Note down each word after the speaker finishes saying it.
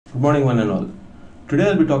Good morning, one and all. Today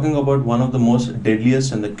I'll be talking about one of the most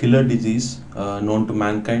deadliest and the killer disease known to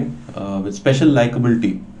mankind with special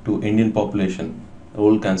likability to Indian population,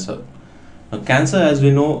 oral cancer. Now, cancer, as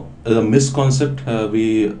we know, is a misconcept.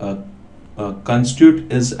 We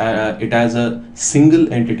constitute is it as a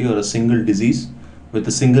single entity or a single disease with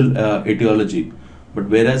a single etiology. But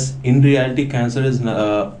whereas in reality, cancer is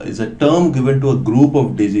a term given to a group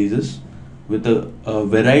of diseases with a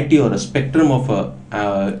variety or a spectrum of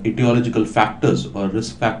etiological factors or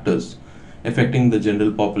risk factors affecting the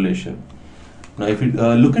general population. Now, if you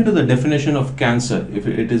look into the definition of cancer, if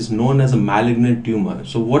it is known as a malignant tumor,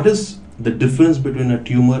 so what is the difference between a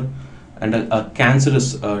tumor and a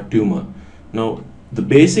cancerous tumor? Now, the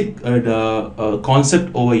basic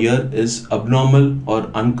concept over here is abnormal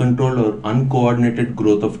or uncontrolled or uncoordinated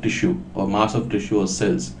growth of tissue or mass of tissue or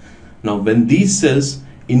cells. Now, when these cells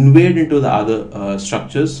invade into the other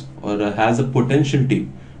structures or has a potentiality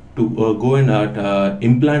to go and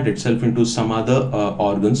implant itself into some other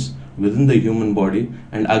organs within the human body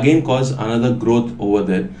and again cause another growth over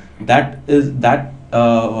there, that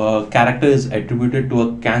character is attributed to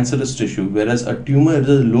a cancerous tissue, whereas a tumor is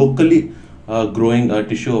a locally growing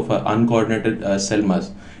tissue of uncoordinated cell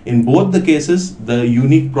mass. In both the cases, the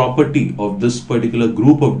unique property of this particular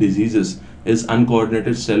group of diseases is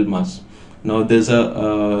uncoordinated cell mass. Now, there's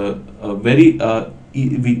a very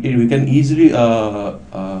we can easily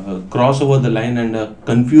cross over the line and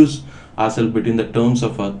confuse ourselves between the terms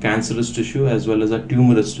of a cancerous tissue as well as a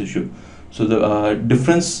tumorous tissue. So the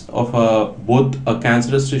difference of both a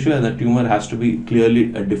cancerous tissue and a tumor has to be clearly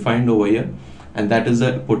defined over here, and that is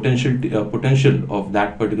the potential of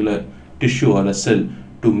that particular tissue or a cell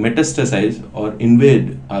to metastasize or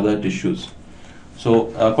invade other tissues.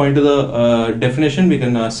 So, according to the definition, we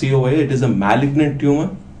can see over here, it is a malignant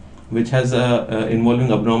tumor which has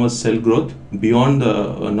involving abnormal cell growth beyond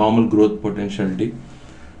the normal growth potentiality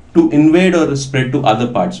to invade or spread to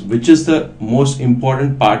other parts, which is the most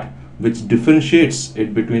important part which differentiates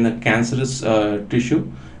it between a cancerous tissue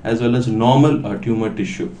as well as normal tumor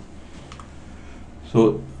tissue.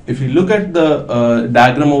 So, if you look at the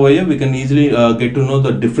diagram over here, we can easily get to know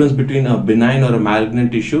the difference between a benign or a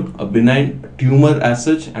malignant tissue, a benign tumor as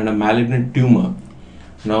such, and a malignant tumor.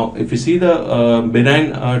 Now, if you see the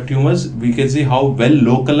benign tumors, we can see how well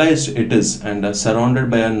localized it is and surrounded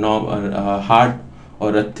by a hard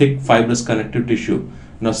or a thick fibrous connective tissue.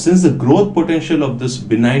 Now, since the growth potential of this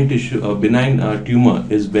benign tissue, benign tumor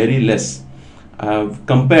is very less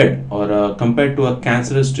compared to a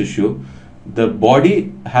cancerous tissue, the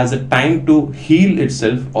body has a time to heal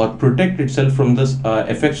itself or protect itself from the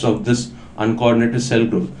effects of this uncoordinated cell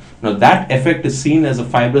growth. Now, that effect is seen as a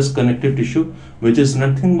fibrous connective tissue, which is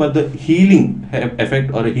nothing but the healing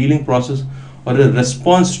effect or a healing process or a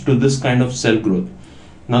response to this kind of cell growth.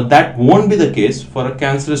 Now, that won't be the case for a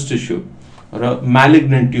cancerous tissue or a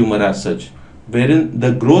malignant tumor as such, wherein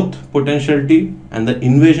the growth potentiality and the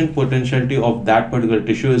invasion potentiality of that particular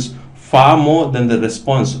tissue is far more than the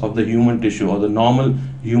response of the human tissue or the normal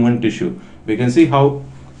human tissue. We can see how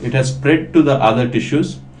it has spread to the other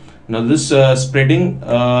tissues. Now, this spreading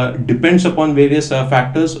depends upon various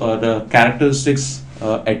factors or characteristics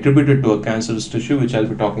attributed to a cancerous tissue, which I'll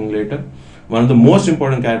be talking later. One of the most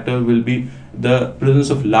important characters will be the presence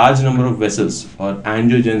of large number of vessels or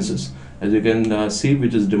angiogenesis, as you can see,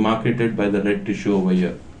 which is demarcated by the red tissue over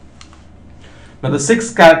here. Now, the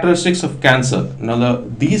 6 characteristics of cancer. Now,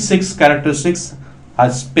 these 6 characteristics are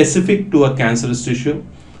specific to a cancerous tissue,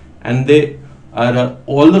 and they are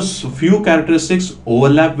all those few characteristics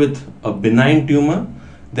overlap with a benign tumor.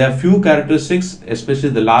 There are few characteristics, especially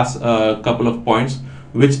the last couple of points,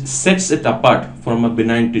 which sets it apart from a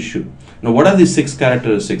benign tissue. Now, what are these 6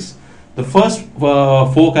 characteristics? The first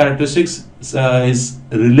 4 characteristics is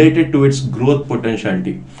related to its growth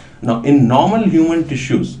potentiality. Now, in normal human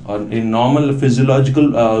tissues or in normal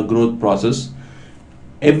physiological growth process,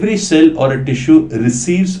 every cell or a tissue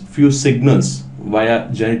receives few signals via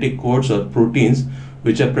genetic codes or proteins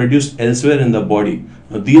which are produced elsewhere in the body.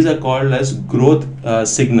 Now, these are called as growth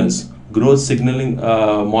signals, growth signaling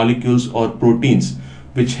molecules or proteins,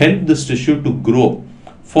 which help this tissue to grow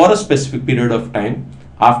for a specific period of time,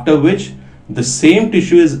 after which the same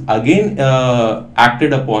tissue is again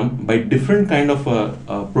acted upon by different kind of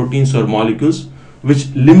proteins or molecules which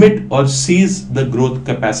limit or seize the growth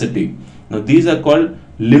capacity. Now, these are called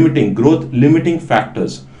growth limiting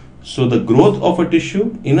factors. So the growth of a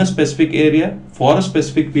tissue in a specific area for a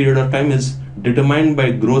specific period of time is determined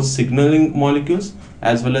by growth signaling molecules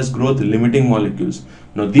as well as growth limiting molecules.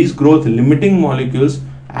 Now, these growth limiting molecules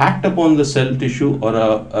act upon the cell tissue or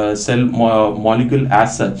a cell molecule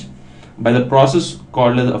as such by the process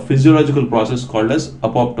called as a physiological process called as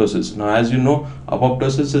apoptosis. Now, as you know,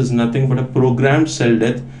 apoptosis is nothing but a programmed cell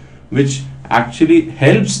death, which actually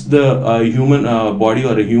helps the human body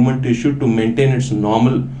or a human tissue to maintain its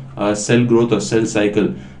normal cell growth or cell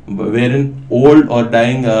cycle, wherein old or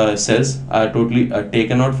dying cells are totally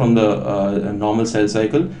taken out from the normal cell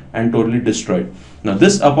cycle and totally destroyed. Now,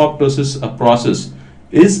 this apoptosis process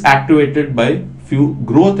is activated by few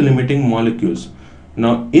growth limiting molecules.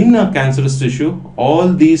 Now, in a cancerous tissue,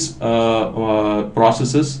 all these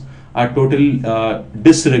processes are totally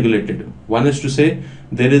dysregulated. One is to say,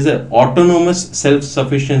 there is an autonomous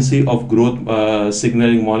self-sufficiency of growth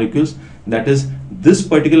signaling molecules. That is, this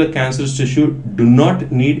particular cancerous tissue do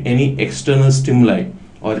not need any external stimuli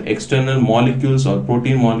or external molecules or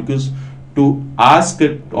protein molecules to ask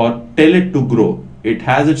it or tell it to grow. It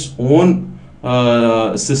has its own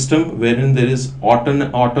system wherein there is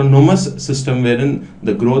autonomous system wherein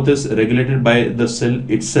the growth is regulated by the cell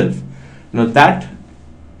itself. Now, that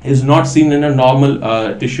is not seen in a normal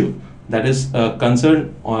tissue. That is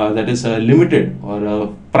concerned, that is limited or a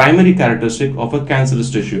primary characteristic of a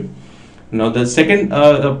cancerous tissue. Now, the second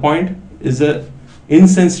point is the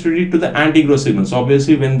insensitivity to the anti-growth signals.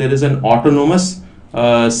 Obviously, when there is an autonomous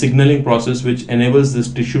signaling process which enables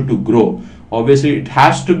this tissue to grow, obviously it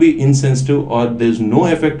has to be insensitive, or there is no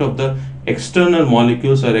effect of the external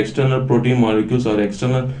molecules or external protein molecules or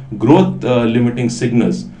external growth limiting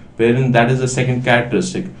signals, wherein that is the second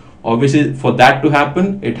characteristic. Obviously, for that to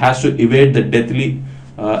happen, it has to evade the deathly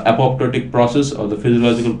apoptotic process or the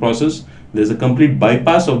physiological process. There is a complete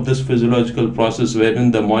bypass of this physiological process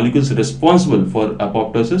wherein the molecules responsible for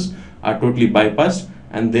apoptosis are totally bypassed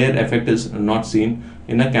and their effect is not seen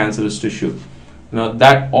in a cancerous tissue. Now,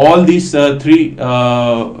 that all these three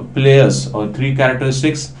players or three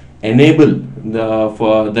characteristics enable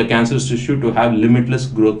for the cancerous tissue to have limitless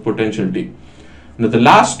growth potentiality. Now, the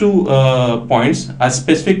last two points are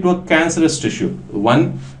specific to a cancerous tissue.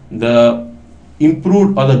 One, the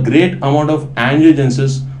improved or the great amount of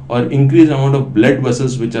angiogenesis or increased amount of blood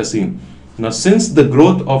vessels which are seen. Now, since the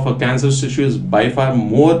growth of a cancerous tissue is by far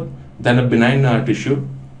more than a benign tissue,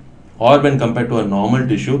 or when compared to a normal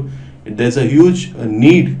tissue, there's a huge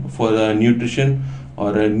need for nutrition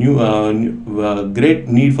or a great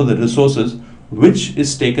need for the resources, which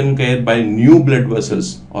is taken care by new blood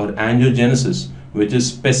vessels or angiogenesis, which is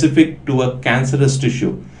specific to a cancerous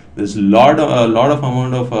tissue. There's a lot of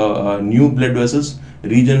amount of new blood vessels,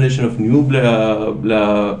 regeneration of new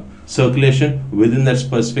blood circulation within that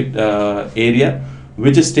specific area,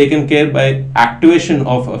 which is taken care by activation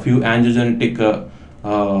of a few angiogenetic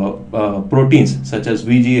proteins such as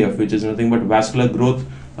VGF, which is nothing but vascular growth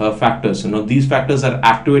factors. You know, these factors are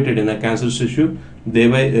activated in a cancerous tissue,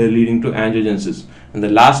 thereby leading to angiogenesis. And the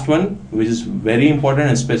last one, which is very important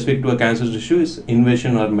and specific to a cancerous tissue, is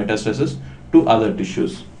invasion or metastasis to other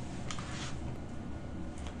tissues.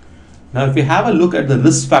 Now, if we have a look at the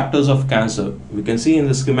risk factors of cancer, we can see in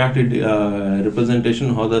the schematic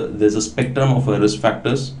representation how there's a spectrum of risk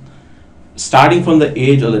factors. Starting from the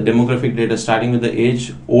age or the demographic data, starting with the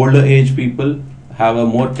age, older age people have a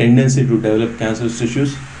more tendency to develop cancerous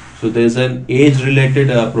tissues. So there's an age-related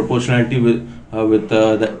proportionality with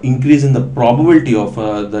the increase in the probability of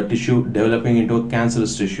the tissue developing into a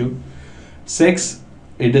cancerous tissue. Sex,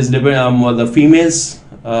 it is the females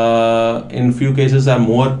in few cases are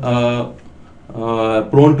more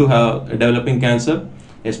prone to developing cancer,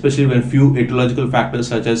 especially when few etiological factors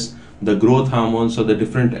such as the growth hormones or the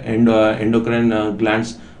different endocrine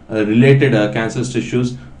glands related cancerous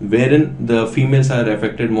tissues, wherein the females are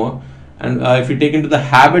affected more. And if you take into the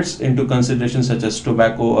habits into consideration, such as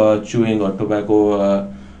tobacco chewing or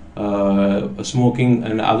tobacco smoking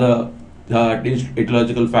and other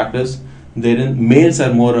etiological factors, therein males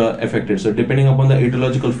are more affected. So depending upon the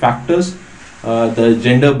etiological factors, the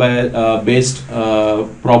gender based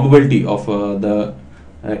probability of the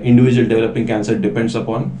individual developing cancer depends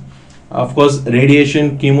upon. Of course,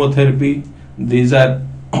 radiation, chemotherapy, these are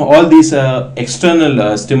all these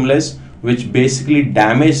external stimuli which basically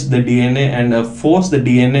damage the DNA and force the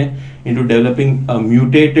DNA into developing a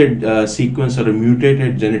mutated sequence or a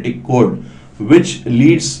mutated genetic code, which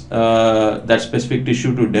leads that specific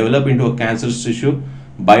tissue to develop into a cancerous tissue,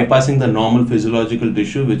 bypassing the normal physiological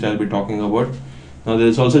tissue, which I'll be talking about. Now, there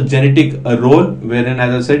is also genetic role, wherein,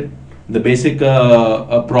 as I said, the basic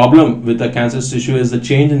problem with the cancerous tissue is the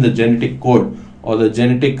change in the genetic code or the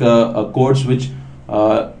genetic codes which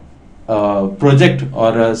project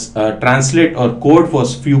or translate or code for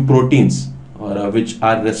few proteins or which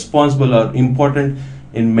are responsible or important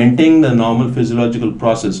in maintaining the normal physiological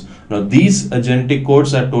process. Now, these genetic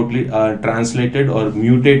codes are totally translated or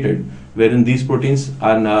mutated wherein these proteins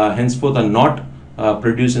are henceforth are not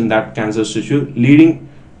produced in that cancerous tissue, leading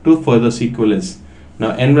to further sequelae.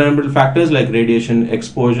 Now, environmental factors like radiation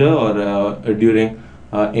exposure or during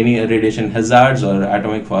any radiation hazards or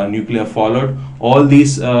atomic nuclear fallout, all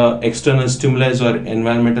these external stimuli or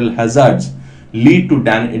environmental hazards lead to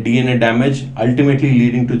DNA damage, ultimately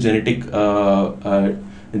leading to genetic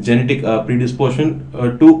predisposition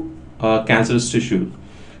to cancerous tissue.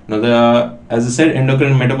 Now, as I said,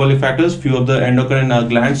 endocrine metabolic factors, few of the endocrine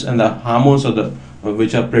glands and the hormones of the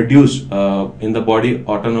which are produced in the body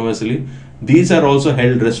autonomously, these are also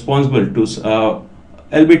held responsible to,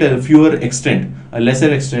 albeit a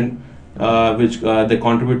lesser extent, which they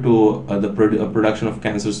contribute to the production of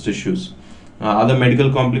cancerous tissues. Other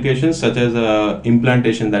medical complications such as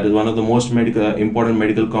implantation, that is one of the most important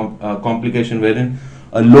medical complication, wherein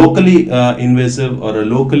a locally invasive or a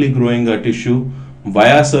locally growing tissue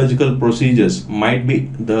via surgical procedures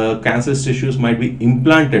the cancerous tissues might be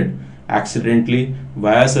implanted accidentally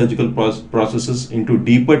via surgical processes into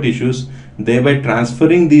deeper tissues, thereby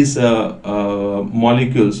transferring these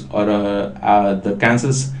molecules or the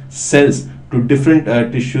cancerous cells to different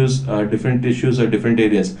tissues or different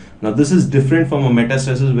areas. Now, this is different from a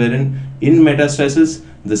metastasis, wherein in metastasis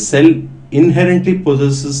the cell inherently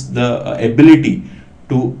possesses the ability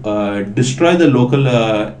to destroy the local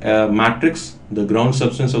matrix, the ground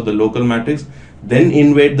substance of the local matrix, then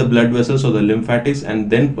invade the blood vessels or the lymphatics, and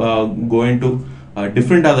then go into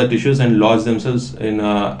different other tissues and lodge themselves in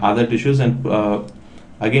other tissues, and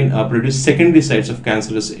again produce secondary sites of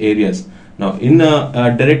cancerous areas. Now, in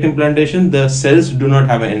direct implantation, the cells do not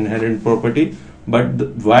have an inherent property, but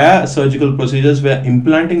via surgical procedures, we are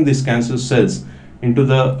implanting these cancerous cells into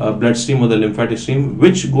the bloodstream or the lymphatic stream,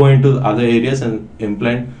 which go into the other areas and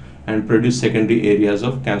implant and produce secondary areas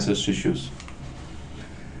of cancerous tissues.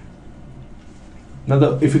 Now,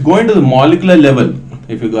 if you go into the molecular level,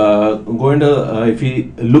 if you if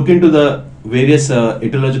you look into the various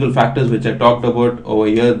etiological factors which I talked about over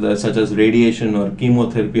here, such as radiation or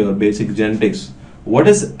chemotherapy or basic genetics, what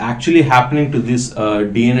is actually happening to this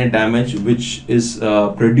DNA damage which is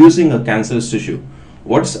producing a cancerous tissue?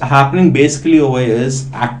 What's happening basically over here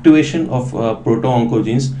is activation of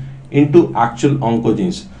proto-oncogenes into actual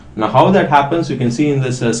oncogenes. Now, how that happens, you can see in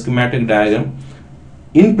this schematic diagram.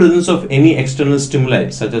 In presence of any external stimuli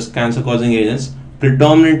such as cancer-causing agents,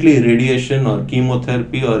 predominantly radiation or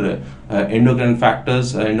chemotherapy or endocrine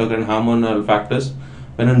factors, endocrine hormonal factors,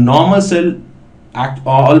 when a normal cell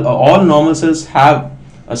all normal cells have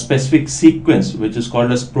a specific sequence which is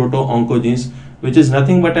called as proto-oncogenes, which is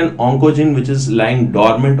nothing but an oncogene which is lying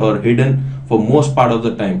dormant or hidden for most part of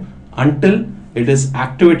the time until it is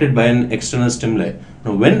activated by an external stimuli.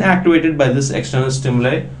 Now, when activated by this external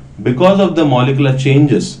stimuli, because of the molecular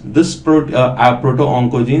changes, this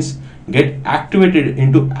proto-oncogenes get activated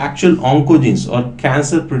into actual oncogenes or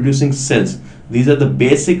cancer-producing cells. These are the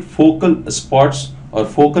basic focal spots or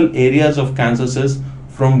focal areas of cancer cells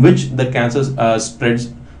from which the cancer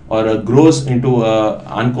spreads or grows into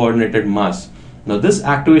uncoordinated mass. Now, this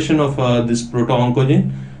activation of this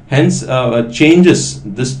proto-oncogene hence changes.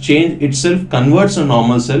 This change itself converts a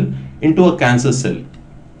normal cell into a cancer cell.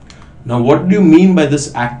 Now, what do you mean by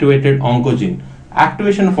this activated oncogene?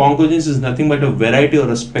 Activation of oncogenes is nothing but a variety or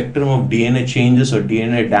a spectrum of DNA changes or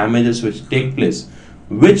DNA damages which take place,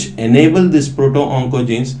 which enable these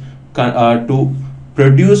proto-oncogenes to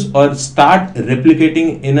produce or start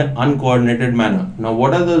replicating in an uncoordinated manner. Now,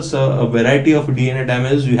 what are those variety of DNA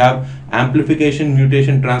damages? You have amplification,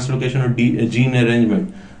 mutation, translocation, or gene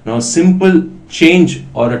arrangement. Now, simple change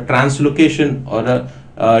or a translocation or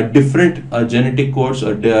a different genetic codes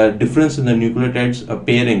or difference in the nucleotides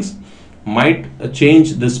pairings might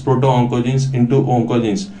change this proto-oncogenes into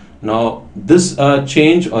oncogenes. Now, this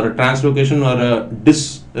change or a translocation or a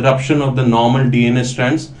disruption of the normal DNA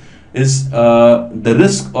strands is the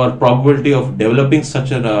risk or probability of developing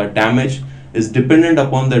such a damage is dependent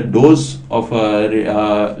upon the dose of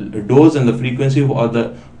dose and the frequency or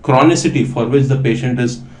the chronicity for which the patient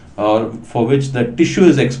is or for which the tissue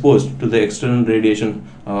is exposed to the external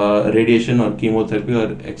radiation or chemotherapy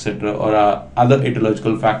or etc. or other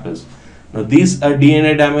etiological factors. Now, these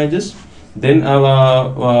DNA damages then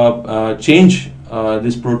change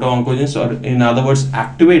these proto-oncogenes, or in other words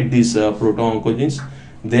activate these proto-oncogenes,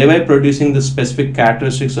 thereby producing the specific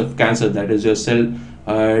characteristics of cancer, that is your cell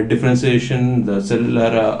differentiation, the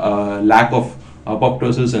cellular lack of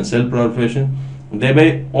apoptosis and cell proliferation.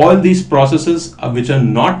 Thereby all these processes which are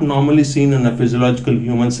not normally seen in a physiological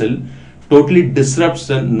human cell totally disrupts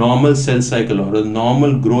the normal cell cycle or a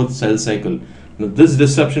normal growth cell cycle. Now, this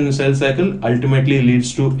disruption in cell cycle ultimately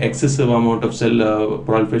leads to excessive amount of cell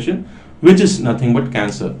proliferation, which is nothing but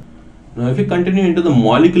cancer. Now, if we continue into the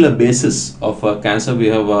molecular basis of cancer, we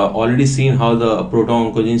have already seen how the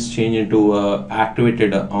proto-oncogenes change into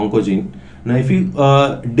activated oncogene. Now, if you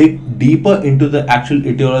dig deeper into the actual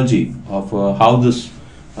etiology of how this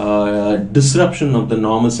disruption of the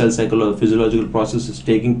normal cell cycle or the physiological process is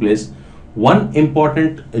taking place, one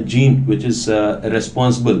important gene which is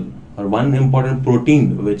responsible, or one important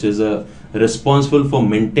protein which is responsible for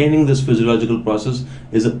maintaining this physiological process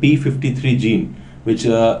is a p53 gene, which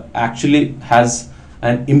actually has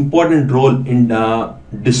an important role in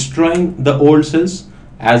destroying the old cells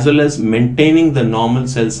as well as maintaining the normal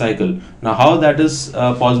cell cycle. Now, how that is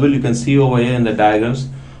possible, you can see over here in the diagrams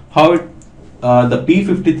how the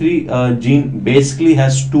p53 gene basically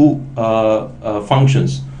has two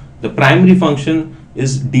functions. The primary function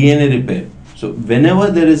is DNA repair. So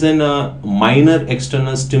whenever there is a minor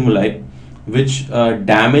external stimuli which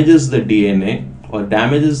damages the DNA or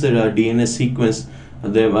damages the DNA sequence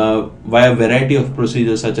via a variety of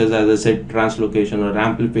procedures such as I said, translocation or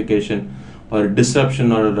amplification or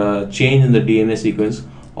disruption or change in the DNA sequence,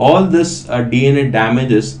 all this DNA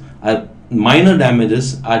damages, minor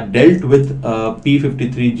damages, are dealt with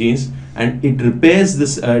p53 genes, and it repairs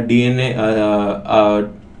this DNA,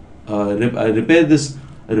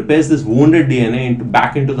 repairs this wounded DNA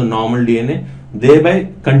back into the normal DNA,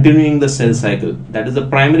 thereby continuing the cell cycle. That is the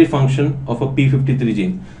primary function of a p53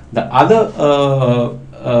 gene. The other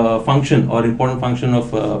function or important function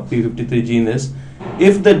of p53 gene is,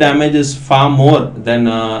 if the damage is far more than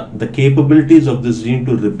the capabilities of this gene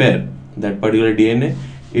to repair that particular DNA,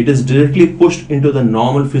 it is directly pushed into the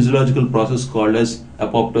normal physiological process called as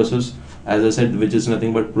apoptosis, as I said, which is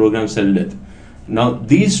nothing but programmed cell death. Now,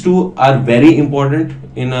 these two are very important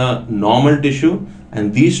in a normal tissue,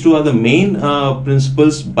 and these two are the main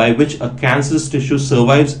principles by which a cancerous tissue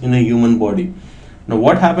survives in a human body. Now,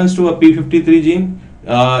 what happens to a p53 gene?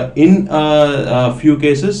 In a few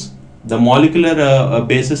cases, the molecular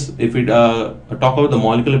basis, if we talk about the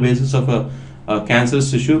molecular basis of a cancerous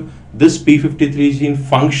tissue, this p53 gene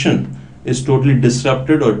function is totally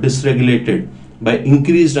disrupted or dysregulated by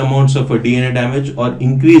increased amounts of DNA damage or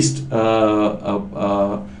increased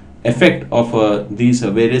effect of these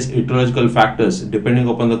various etiological factors depending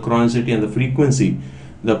upon the chronicity and the frequency.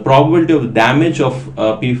 The probability of damage of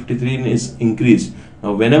p53 is increased.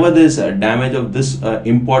 Now, whenever there is damage of this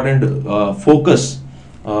important focus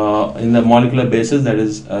in the molecular basis, that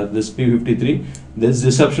is this p53, there is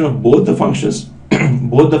disruption of both the functions.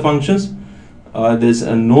 Both the functions, there is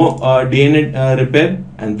no DNA repair,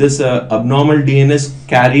 and this abnormal DNA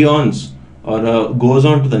carry on or goes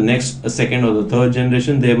on to the next second or the third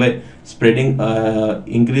generation, thereby spreading,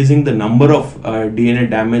 increasing the number of DNA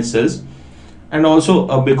damaged cells. And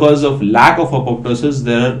also because of lack of apoptosis,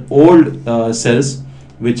 there are old cells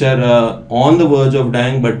which are on the verge of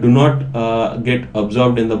dying but do not get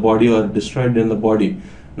absorbed in the body or destroyed in the body.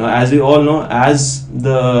 Now, as we all know, as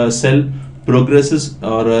the cell progresses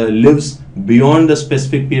or lives beyond the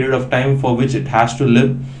specific period of time for which it has to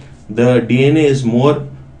live, the DNA is more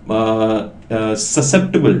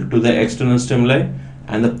susceptible to the external stimuli,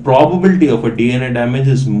 and the probability of a DNA damage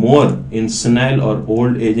is more in senile or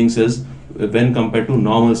old aging cells when compared to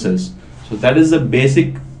normal cells. So that is the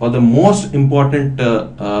basic or the most important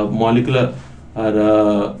molecular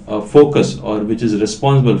focus, or which is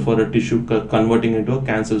responsible for a tissue converting into a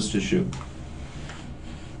cancerous tissue.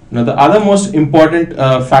 Now, the other most important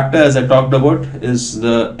factor, as I talked about, is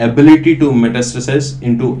the ability to metastasize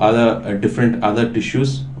into other different other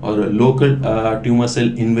tissues or local tumor cell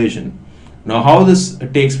invasion. Now, how this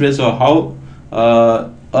takes place, or how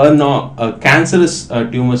a cancerous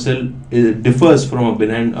tumor cell differs from a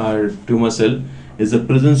benign tumor cell, is the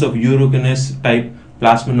presence of urokinase type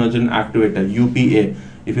plasminogen activator, UPA.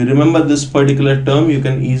 If you remember this particular term, you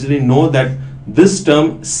can easily know that this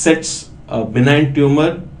term sets a benign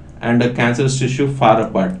tumor and a cancerous tissue far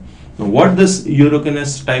apart. Now, what this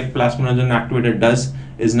urokinase type plasminogen activator does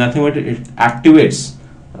is nothing but it activates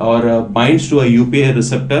or binds to a UPA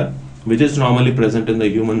receptor, which is normally present in the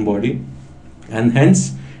human body, and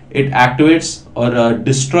hence it activates or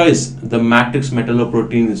destroys the matrix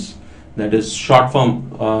metalloproteins, that is short form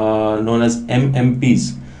known as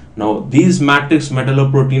MMPs. Now, these matrix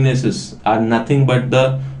metalloproteinases are nothing but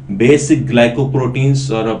the basic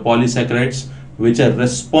glycoproteins or polysaccharides which are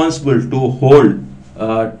responsible to hold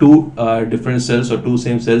two different cells or two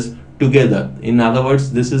same cells together. In other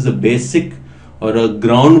words, this is the basic or a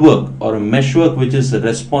groundwork or a meshwork which is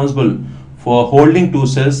responsible for holding two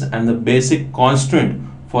cells, and the basic constraint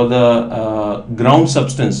for the ground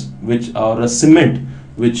substance, which or a cement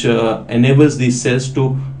which enables these cells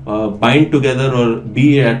to bind together or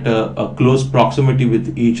be at a close proximity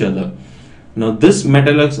with each other. Now, this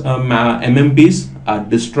MMPs are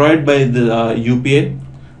destroyed by the UPA,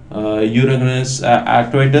 urogenase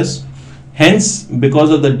actuators. Hence, because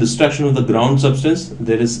of the destruction of the ground substance,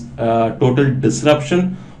 there is total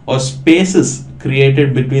disruption or spaces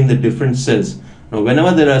created between the different cells. Now,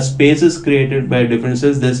 whenever there are spaces created by different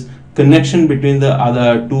cells, there's connection between the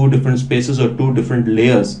other two different spaces or two different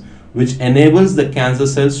layers, which enables the cancer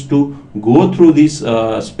cells to go through these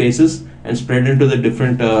spaces and spread into the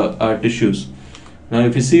different tissues. Now,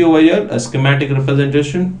 if you see over here a schematic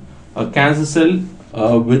representation, a cancer cell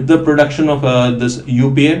with the production of this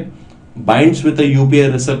UPA binds with a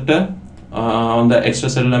UPA receptor on the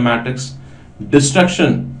extracellular matrix,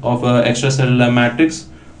 destruction of extracellular matrix,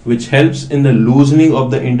 which helps in the loosening of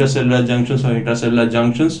the intercellular junctions or intracellular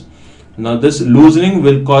junctions. Now, this loosening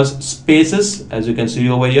will cause spaces, as you can see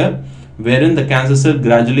over here, wherein the cancer cell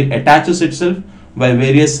gradually attaches itself by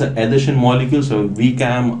various adhesion molecules or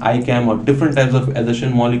VCAM, ICAM, or different types of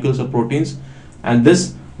adhesion molecules or proteins, and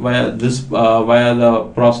this via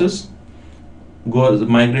the process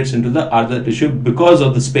migrates into the other tissue because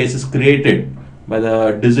of the spaces created by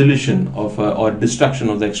the dissolution of or destruction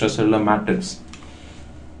of the extracellular matrix.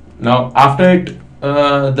 Now, after it,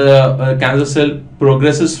 the cancer cell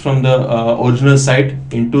progresses from the original site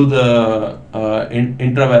into the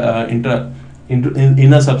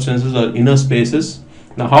inner substances or inner spaces.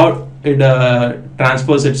 Now, how it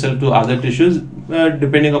transfers itself to other tissues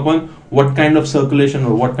depending upon what kind of circulation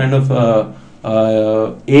or what kind of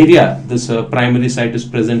area this primary site is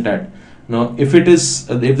present at. Now, if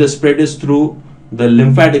the spread is through the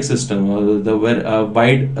lymphatic system or the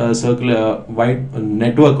wide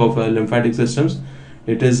network of lymphatic systems,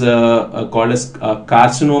 it is called as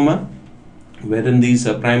carcinoma, wherein these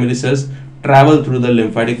primary cells travel through the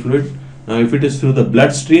lymphatic fluid. Now, if it is through the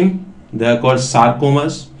bloodstream, they are called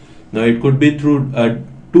sarcomas. Now, it could be through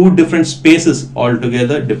two different spaces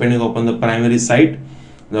altogether depending upon the primary site.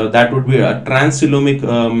 Now, that would be a transcelomic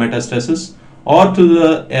metastasis, or to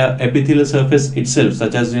the epithelial surface itself,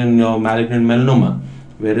 such as in malignant melanoma,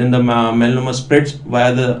 wherein the melanoma spreads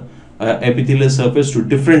via the epithelial surface to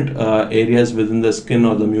different areas within the skin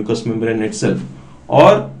or the mucous membrane itself.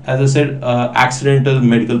 Or, as I said, accidental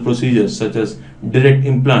medical procedures such as direct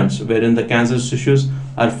implants, wherein the cancerous tissues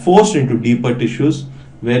are forced into deeper tissues,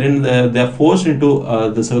 wherein they are forced into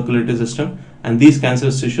the circulatory system, and these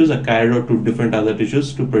cancerous tissues are carried out to different other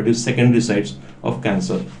tissues to produce secondary sites of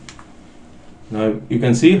cancer. Now, you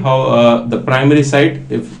can see how the primary site,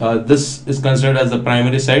 if this is considered as the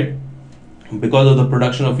primary site, because of the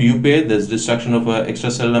production of UPA, there's destruction of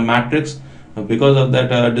extracellular matrix. Because of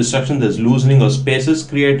that destruction, there's loosening of spaces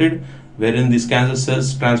created, wherein these cancer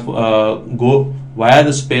cells go via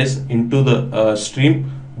the space into the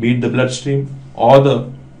stream, be it the bloodstream or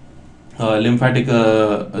the lymphatic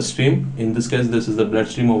stream. In this case, this is the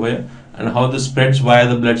bloodstream over here, and how this spreads via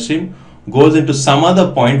the bloodstream goes into some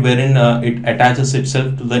other point wherein it attaches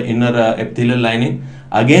itself to the inner epithelial lining,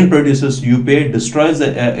 again produces UPA, destroys the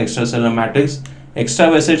extracellular matrix,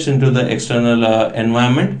 extravasates into the external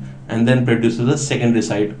environment, and then produces a secondary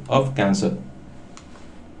site of cancer.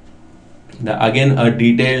 Again, a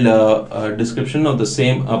detailed description of the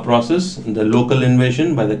same process: the local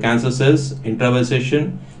invasion by the cancer cells,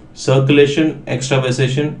 intravasation, circulation,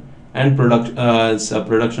 extravasation, and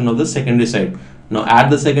production of the secondary site. Now, at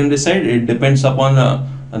the secondary site, it depends upon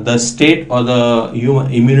the state or the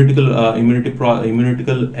immunitical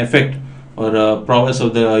effect or prowess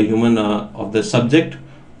of the human of the subject,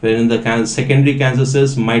 wherein the secondary cancer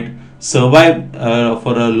cells might survive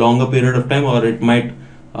for a longer period of time, or it might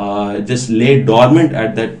just lay dormant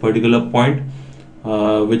at that particular point,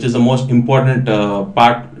 which is the most important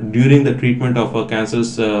part during the treatment of a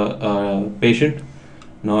cancerous patient.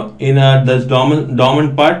 Now, in this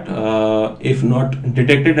dormant part, if not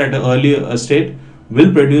detected at an earlier state,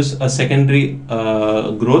 will produce a secondary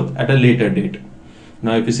growth at a later date.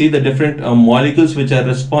 Now, if you see the different molecules which are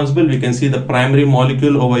responsible, we can see the primary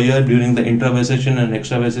molecule over here during the intravasation and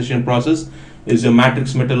extravasation process is your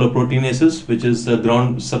matrix metalloproteinases, which is the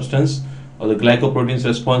ground substance or the glycoproteins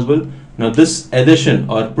responsible. Now, this adhesion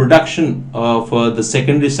or production of the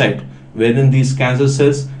secondary site, wherein these cancer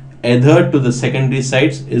cells adhere to the secondary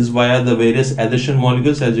sites, is via the various adhesion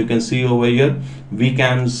molecules, as you can see over here,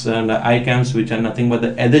 VCAMs and ICAMs, which are nothing but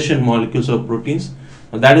the adhesion molecules of proteins.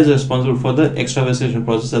 Now, that is responsible for the extravasation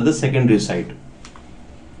process at the secondary site.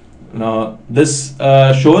 Now, this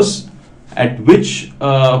shows at which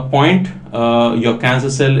point your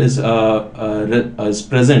cancer cell is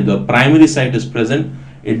present, the primary site is present,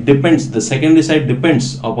 it depends, the secondary site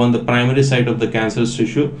depends upon the primary site of the cancerous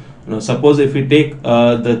tissue. Now, suppose if we take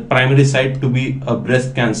the primary site to be a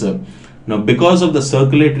breast cancer, now because of the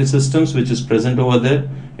circulatory systems which is present over there,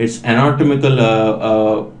 its anatomical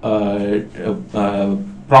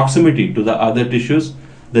proximity to the other tissues,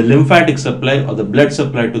 the lymphatic supply or the blood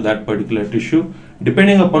supply to that particular tissue,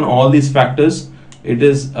 depending upon all these factors, it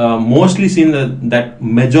is mostly seen that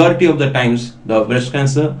majority of the times the breast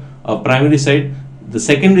cancer primary site, the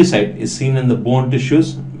secondary site is seen in the bone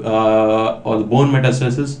tissues or the bone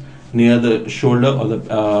metastasis near the shoulder or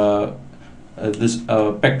the this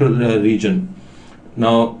pectoral region.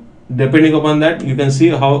 Now, depending upon that, you can see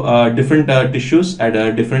how different tissues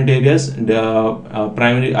at different areas, the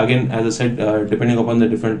primary, again as I said, depending upon the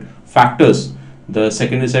different factors, the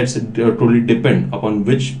secondary sites totally depend upon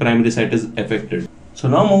which primary site is affected. So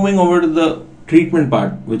now moving over to the treatment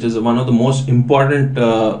part, which is one of the most important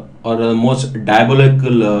or the most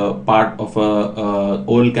diabolical part of a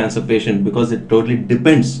oral cancer patient, because it totally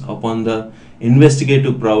depends upon the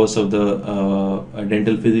investigative prowess of the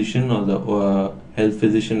dental physician or the health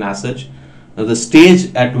physician as such. Now, the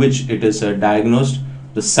stage at which it is diagnosed,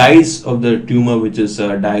 the size of the tumor which is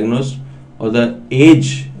diagnosed, or the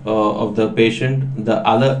age of the patient, the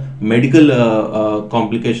other medical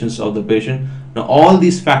complications of the patient. Now, all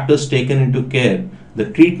these factors taken into care, the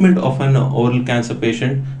treatment of an oral cancer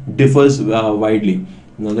patient differs widely.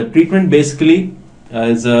 Now, the treatment basically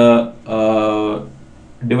is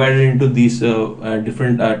divided into these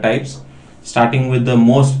different types, starting with the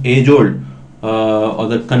most age-old or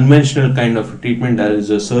the conventional kind of treatment, that is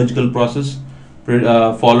a surgical process,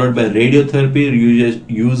 followed by radiotherapy,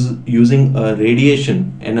 using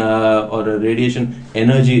radiation and or a radiation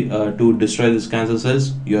energy to destroy these cancer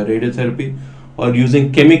cells, your radiotherapy, or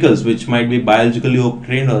using chemicals which might be biologically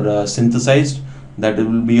obtained or synthesized, that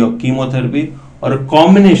will be your chemotherapy, or a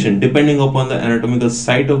combination depending upon the anatomical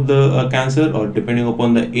site of the cancer, or depending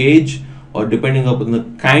upon the age, or depending upon the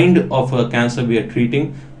kind of cancer we are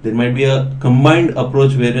treating. There might be a combined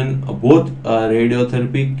approach wherein both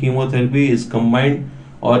radiotherapy, chemotherapy is combined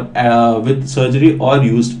or with surgery or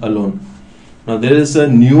used alone. Now, there is a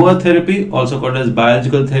newer therapy also called as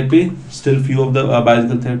biological therapy. Still few of the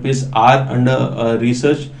biological therapies are under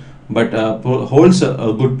research, but holds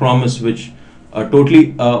a good promise, which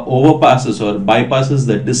totally overpasses or bypasses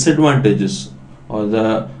the disadvantages or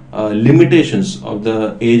the limitations of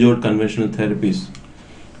the age-old conventional therapies.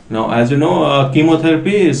 Now, as you know,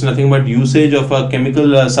 chemotherapy is nothing but usage of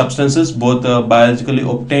chemical substances, both biologically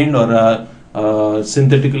obtained or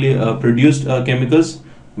synthetically produced chemicals,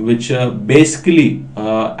 which basically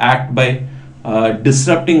act by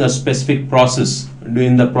disrupting a specific process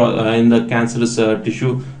in the cancerous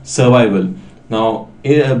tissue survival. Now,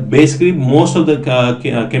 basically, most of the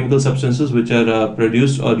chemical substances which are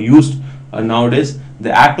produced or used nowadays,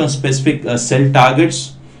 they act on specific cell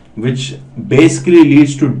targets, which basically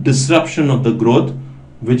leads to disruption of the growth,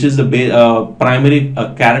 which is the primary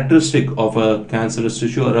characteristic of a cancerous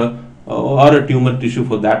tissue or a tumor tissue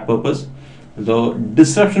for that purpose. The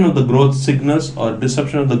disruption of the growth signals or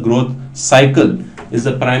disruption of the growth cycle is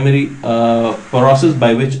the primary process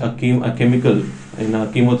by which a chemical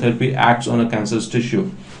in chemotherapy acts on a cancerous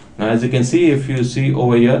tissue. Now, as you can see, if you see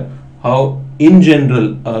over here, how in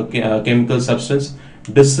general a chemical substance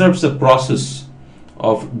disrupts the process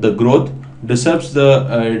of the growth, disrupts the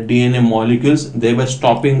DNA molecules, thereby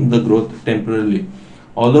stopping the growth temporarily.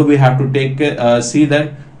 Although we have to see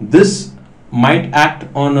that this might act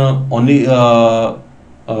on only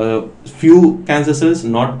few cancer cells,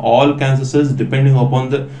 not all cancer cells, depending upon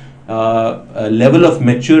the level of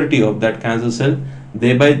maturity of that cancer cell.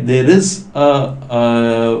 Thereby, there is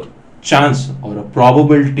a chance or a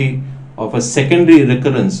probability of a secondary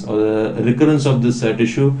recurrence or a recurrence of this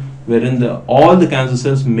tissue, wherein all the cancer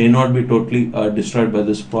cells may not be totally destroyed by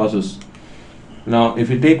this process. Now, if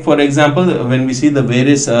you take, for example, when we see the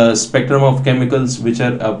various spectrum of chemicals which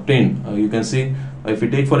are obtained, you can see, if you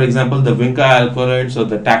take, for example, the vinca alkaloids or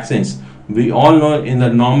the taxanes, we all know in the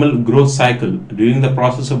normal growth cycle, during the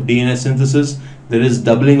process of DNA synthesis, there is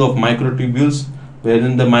doubling of microtubules,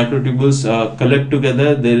 wherein the microtubules collect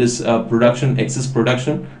together, there is excess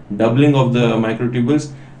production, doubling of the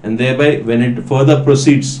microtubules, and thereby when it further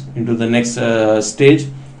proceeds into the next stage,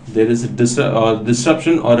 there is a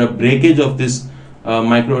disruption or a breakage of this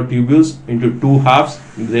microtubules into two halves,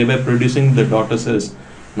 thereby producing the daughter cells.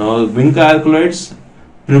 Now, vinca alkaloids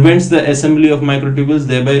prevents the assembly of microtubules,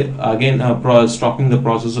 thereby again stopping the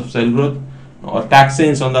process of cell growth. Or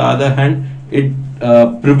taxanes, on the other hand, it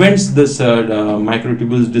prevents this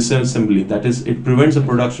microtubules disassembly, that is, it prevents the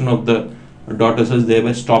production of the daughter cells,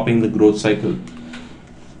 thereby stopping the growth cycle.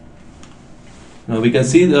 Now we can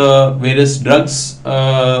see the various drugs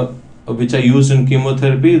which are used in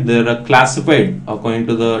chemotherapy. They are classified according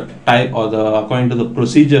to the type or according to the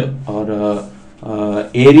procedure or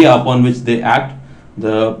area upon which they act.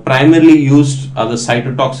 The primarily used are the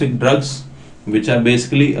cytotoxic drugs, which are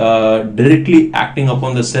basically directly acting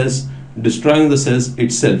upon the cells, destroying the cells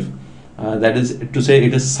itself. That is to say,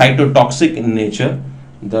 it is cytotoxic in nature.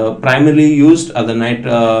 The primarily used are the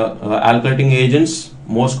alkylating agents,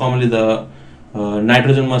 most commonly the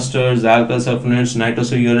nitrogen mustards, alkyl sulfonates,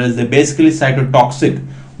 nitrosourous. They're basically cytotoxic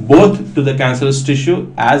both to the cancerous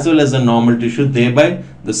tissue as well as the normal tissue. Thereby,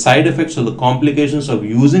 the side effects or the complications of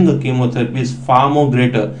using a chemotherapy is far more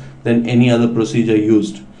greater than any other procedure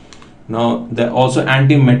used. Now, there are also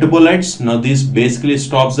anti-metabolites. Now, these basically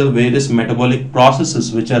stops the various metabolic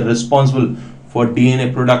processes which are responsible for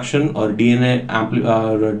DNA production or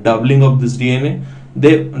doubling of this DNA.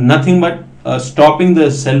 They nothing but stopping the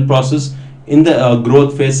cell process in the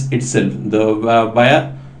growth phase itself.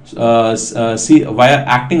 Via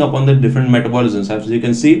acting upon the different metabolisms. As you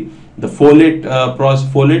can see, the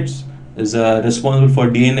folates is responsible for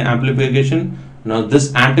DNA amplification. Now,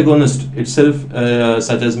 this antagonist itself,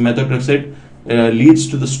 such as methotrexate, leads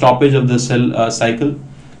to the stoppage of the cell cycle.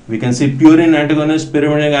 We can see purine antagonist,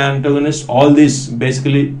 pyrimidine antagonist. All these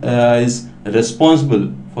basically is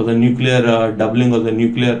responsible for the nuclear doubling or the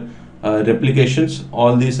nuclear replications.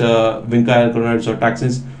 All these vinca alkaloids or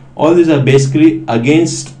taxanes, all these are basically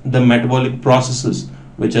against the metabolic processes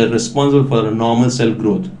which are responsible for the normal cell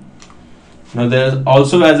growth. Now, there are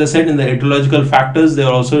also, as I said, in the etiological factors, there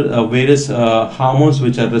are also various hormones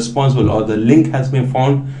which are responsible, or the link has been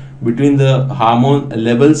found between the hormone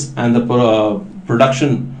levels and the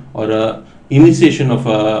production or initiation of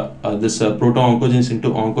this proto-oncogenes into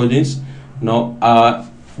oncogenes. Now,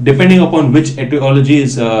 depending upon which etiology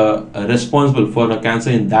is responsible for a cancer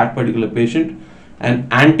in that particular patient, an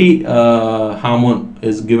anti-hormone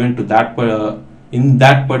is given to that in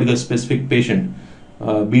that particular specific patient.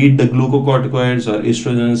 Be it the glucocorticoids or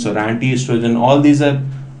estrogens or anti-estrogen, all these are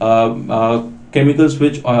chemicals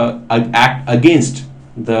which act against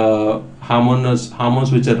the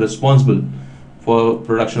hormones which are responsible for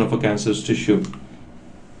production of a cancerous tissue.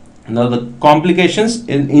 Now, the complications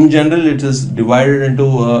in general, it is divided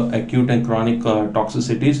into acute and chronic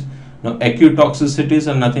toxicities. Now, acute toxicities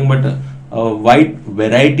are nothing but a wide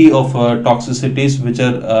variety of toxicities which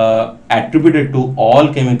are attributed to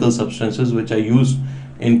all chemical substances which are used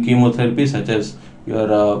in chemotherapy, such as your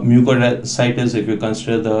mucositis, if you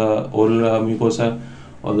consider the oral mucosa,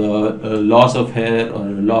 or the loss of hair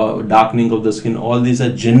or darkening of the skin. All these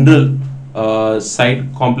are general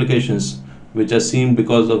side complications which are seen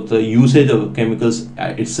because of the usage of chemicals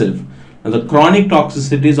itself. Now, the chronic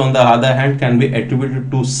toxicities, on the other hand, can be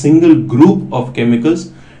attributed to single group of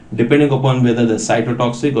chemicals, depending upon whether they're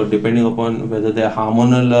cytotoxic or depending upon whether they're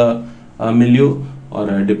hormonal milieu,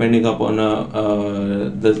 or depending upon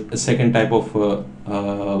the second type of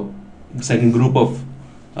second group of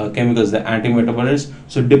chemicals, the anti-metabolites.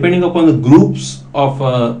 So, depending upon the groups of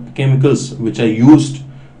chemicals which are used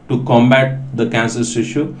to combat the cancerous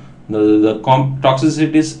tissue, the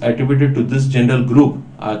toxicities attributed to this general group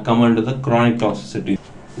come under the chronic toxicity.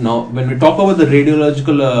 Now, when we talk about the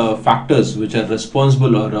radiological factors which are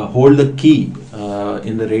responsible or hold the key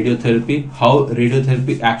in the radiotherapy, how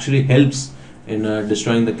radiotherapy actually helps in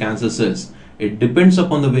destroying the cancer cells, it depends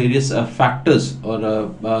upon the various factors or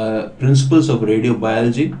principles of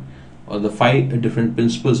radiobiology, or the 5 different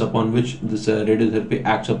principles upon which this radiotherapy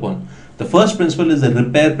acts upon. The first principle is the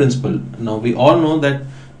repair principle. Now, we all know that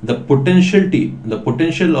the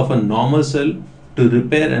potential of a normal cell to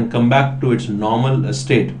repair and come back to its normal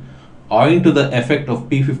state, owing to the effect of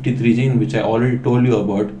p53 gene, which I already told you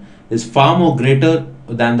about, is far more greater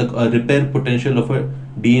than the repair potential of a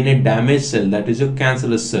DNA damaged cell, that is your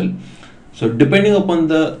cancerous cell. So, depending upon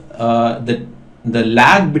the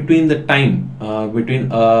lag between the time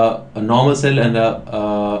between a normal cell and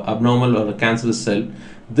a abnormal or a cancerous cell,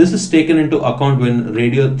 this is taken into account when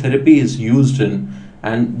radiotherapy is used in,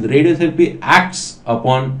 and the radiotherapy acts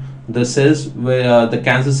upon the cells where the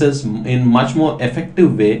cancer cells in much more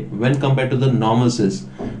effective way when compared to the normal cells.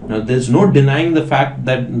 Now, there is no denying the fact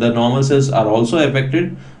that the normal cells are also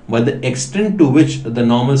affected, but the extent to which the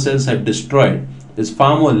normal cells are destroyed is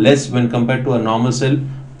far more less when compared to a normal cell,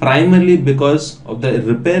 primarily because of the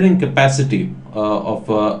repairing capacity of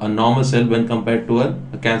a normal cell when compared to a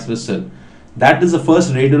cancerous cell. That is the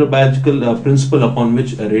first radiobiological principle upon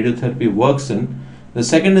which radiotherapy works in. The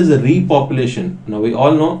second is the repopulation. Now, we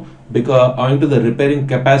all know, because owing to the repairing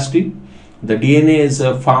capacity, the DNA is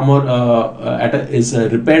far more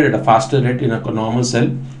repaired at a faster rate in a normal cell.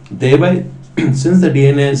 Thereby, since the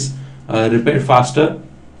DNA is repaired faster,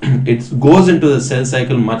 it goes into the cell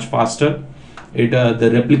cycle much faster. The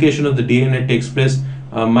replication of the DNA takes place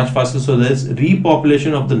much faster, so there's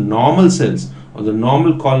repopulation of the normal cells or the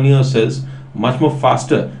normal colony of cells much more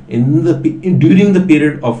faster during the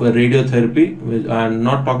period of radiotherapy. I'm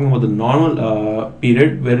not talking about the normal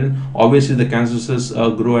period wherein obviously the cancer cells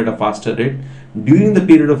grow at a faster rate. During the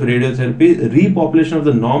period of radiotherapy, repopulation of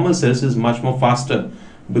the normal cells is much more faster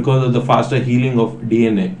because of the faster healing of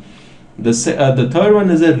DNA. The third one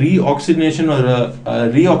is a reoxygenation or a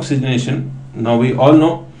reoxygenation. Now we all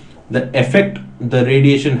know the effect the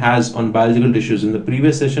radiation has on biological tissues. In the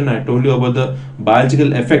previous session, I told you about the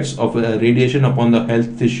biological effects of radiation upon the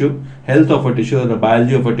health of a tissue or the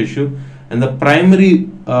biology of a tissue. And the primary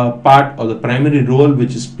part or the primary role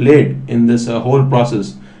which is played in this whole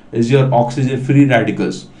process is your oxygen-free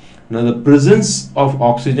radicals. Now the presence of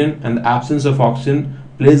oxygen and the absence of oxygen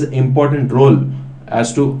plays an important role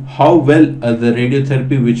as to how well the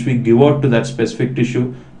radiotherapy which we give out to that specific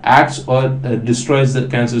tissue acts or destroys the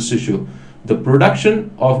cancerous tissue. The production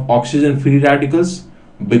of oxygen-free radicals,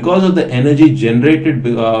 because of the energy generated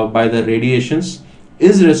by the radiations,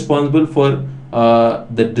 is responsible for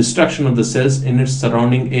the destruction of the cells in its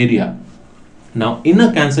surrounding area. Now, in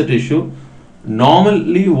a cancer tissue,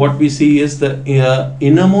 normally what we see is the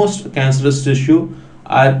innermost cancerous tissue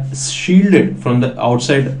are shielded from the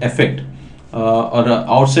outside effect or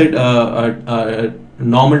outside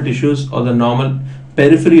normal tissues or the normal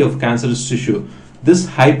periphery of cancerous tissue. This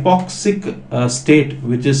hypoxic state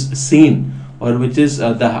which is seen, or which is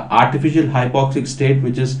the artificial hypoxic state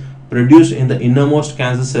which is produced in the innermost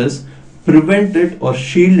cancer cells, prevent it or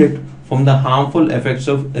shield it from the harmful effects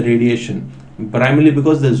of radiation, primarily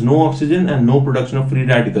because there is no oxygen and no production of free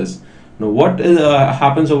radicals. Now what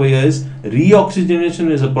happens over here is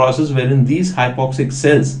reoxygenation is a process wherein these hypoxic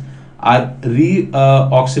cells are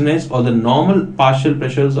re-oxygenized, or the normal partial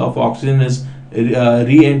pressures of oxygen is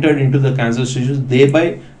re-entered into the cancerous tissues,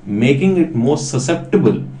 thereby making it more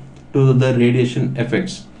susceptible to the radiation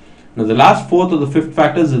effects. Now the last fourth or the fifth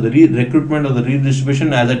factor is the recruitment or the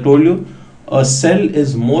redistribution. As I told you, a cell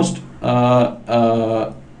is most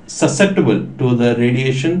susceptible to the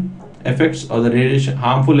radiation effects or the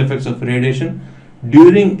harmful effects of radiation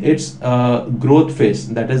during its growth phase.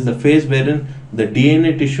 That is the phase wherein the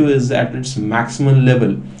DNA tissue is at its maximum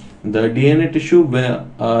level. The DNA tissue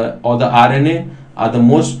or the RNA are the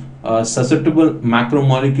most susceptible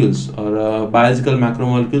macromolecules or biological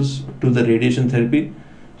macromolecules to the radiation therapy.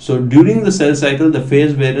 So during the cell cycle, the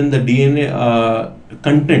phase wherein the DNA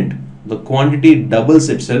content, the quantity doubles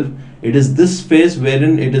itself, it is this phase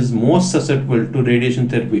wherein it is most susceptible to radiation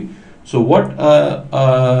therapy. So what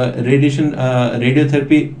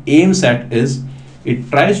radiotherapy aims at is, it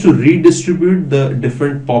tries to redistribute the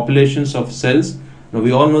different populations of cells. Now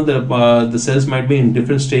we all know that the cells might be in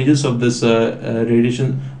different stages of this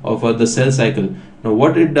radiation of the cell cycle. Now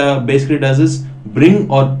what it basically does is bring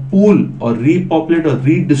or pool or repopulate or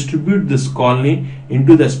redistribute this colony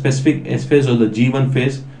into the specific S phase or the G1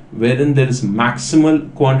 phase, wherein there is maximal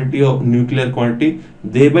quantity of nuclear quantity,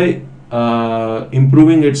 thereby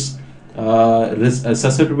improving its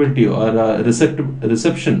susceptibility or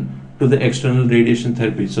reception to the external radiation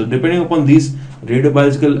therapy. So depending upon these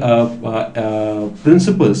radiobiological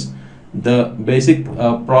principles, the basic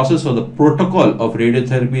process or the protocol of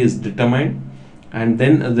radiotherapy is determined, and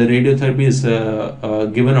then the radiotherapy is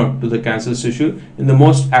given out to the cancerous tissue in the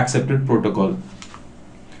most accepted protocol.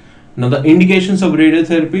 Now the indications of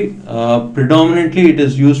radiotherapy, predominantly it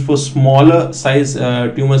is used for smaller size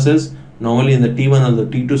tumor cells, normally in the T1 or the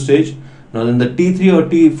T2 stage. Now in the T3 or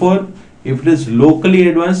T4, if it is locally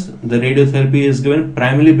advanced, the radiotherapy is given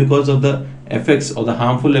primarily because of the effects or the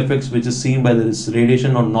harmful effects which is seen by this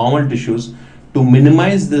radiation on normal tissues. To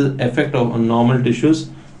minimize the effect on normal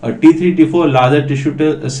tissues, T3, T4 larger tissue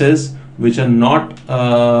cells which are not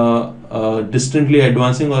distantly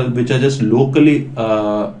advancing or which are just locally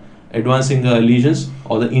advancing lesions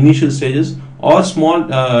or the initial stages, or small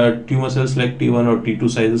tumor cells like T1 or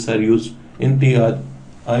T2 sizes are used in the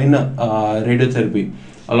radiotherapy.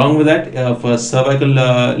 Along with that, for cervical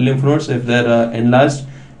lymph nodes, if they are enlarged,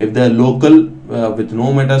 if they are local with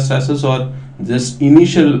no metastasis or just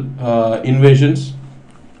initial invasions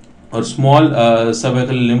or small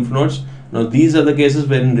cervical lymph nodes, now these are the cases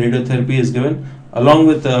wherein radiotherapy is given, along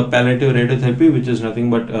with palliative radiotherapy, which is nothing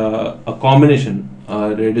but a combination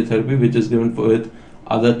radiotherapy which is given with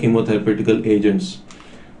other chemotherapeutical agents.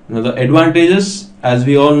 Now the advantages, as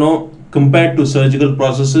we all know, compared to surgical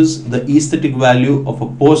processes, the aesthetic value of a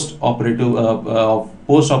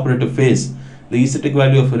post-operative phase the aesthetic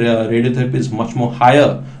value of radiotherapy is much more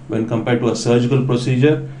higher when compared to a surgical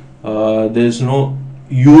procedure. There is no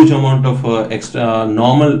huge amount of extra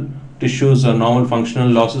normal tissues or normal functional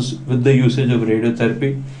losses with the usage of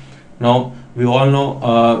radiotherapy. Now, we all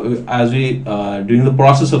know as we during the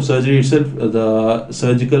process of surgery itself,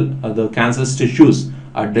 the cancerous tissues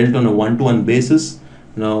are dealt on a one-to-one basis.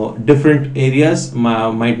 Now, different areas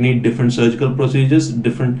might need different surgical procedures,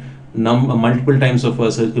 multiple times of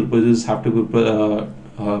surgical procedures have to be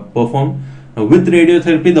performed. Now, with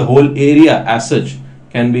radiotherapy, the whole area as such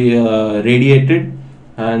can be radiated,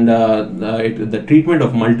 and the treatment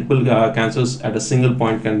of multiple cancers at a single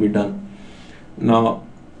point can be done. Now,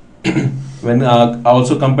 when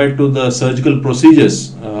also compared to the surgical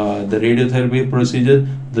procedures, the radiotherapy procedure,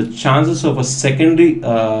 the chances of a secondary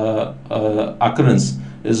occurrence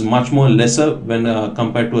is much more lesser when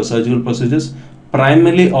compared to a surgical procedures,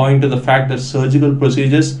 primarily owing to the fact that surgical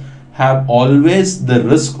procedures have always the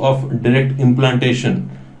risk of direct implantation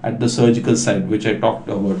at the surgical site, which I talked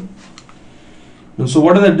about. So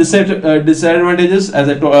what are the disadvantages? As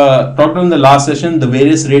I talked on the last session, the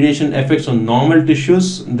various radiation effects on normal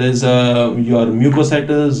tissues. There's your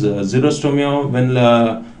mucositis, xerostomia. When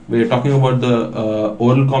we're talking about the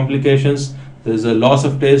oral complications, there's a loss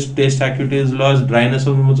of taste acuity is lost, dryness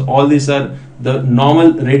of the mouth. All these are the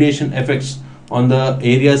normal radiation effects on the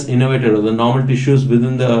areas innervated or the normal tissues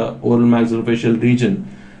within the oral maxillofacial region.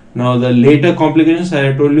 Now, the later complications,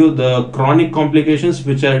 as I told you, the chronic complications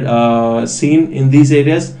which are seen in these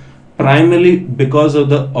areas, primarily because of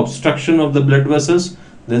the obstruction of the blood vessels.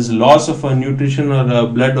 There's loss of nutrition or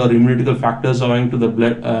blood or immunity factors owing to the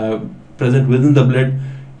blood present within the blood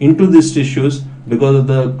into these tissues because of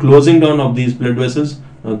the closing down of these blood vessels.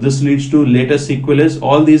 Now, this leads to later sequelae.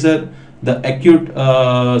 All these are the acute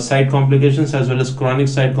side complications as well as chronic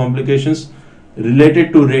side complications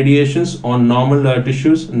related to radiations on normal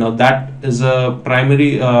tissues. Now, that is a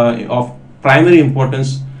primary of primary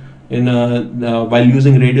importance in while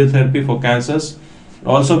using radiotherapy for cancers.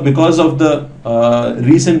 Also, because of the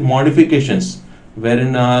recent modifications,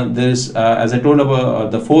 wherein there is, as I told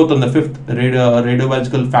about the fourth and the fifth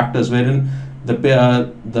radiobiological factors, wherein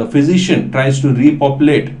the physician tries to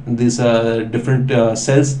repopulate these different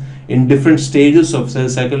cells in different stages of cell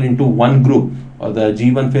cycle into one group, or the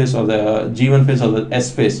G1 phase or the G1 phase or the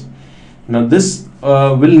S phase. Now, this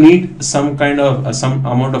will need some kind of some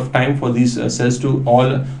amount of time for these cells to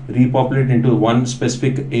all repopulate into one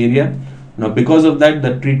specific area. Now, because of that,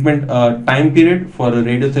 the treatment time period for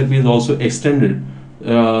radiotherapy is also extended,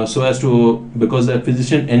 so as to, because the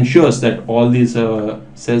physician ensures that all these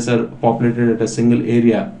cells are populated at a single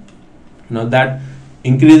area. Now, that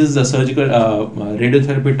increases the surgical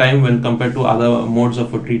radiotherapy time when compared to other modes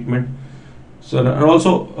of treatment. So, and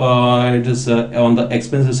also it is on the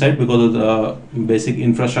expensive side because of the basic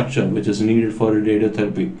infrastructure which is needed for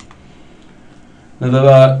radiotherapy. Now,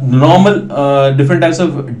 the normal different types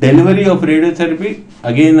of delivery of radiotherapy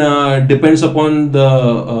again depends upon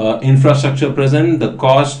the infrastructure present, the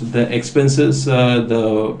cost, the expenses,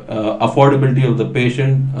 the affordability of the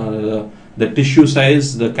patient, the tissue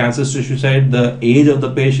size, the cancer tissue size, the age of the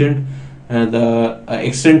patient, and the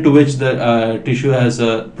extent to which the tissue has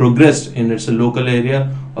progressed in its local area,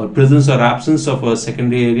 or presence or absence of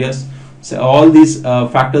secondary areas. So all these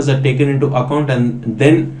factors are taken into account, and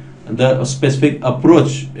then the specific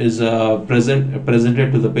approach is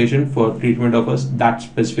presented to the patient for treatment of that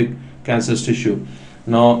specific cancerous tissue.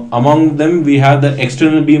 Now, among them we have the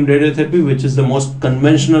external beam radiotherapy, which is the most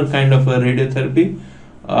conventional kind of radiotherapy.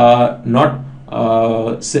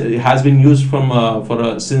 Has been used from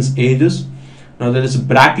since ages. Now, there is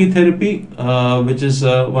brachytherapy, which is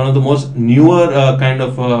one of the most newer kind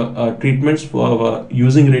of treatments for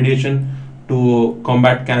using radiation to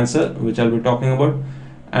combat cancer, which I'll be talking about,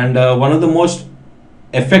 and one of the most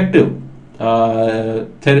effective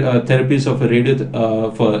therapies of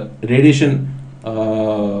for radiation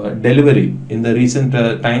delivery in the recent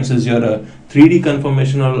times is your 3D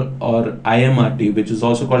conformational or IMRT, which is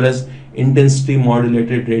also called as intensity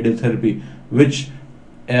modulated radiotherapy, which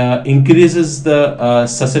increases the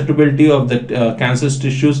susceptibility of the cancerous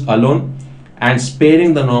tissues alone and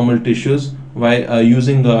sparing the normal tissues by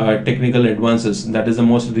using technical advances. That is the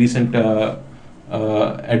most recent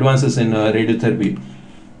advances in radiotherapy.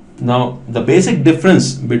 Now, the basic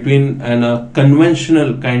difference between a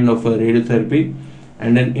conventional kind of radiotherapy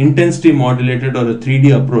and an intensity modulated or a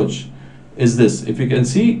 3D approach is this. If you can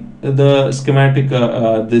see the schematic,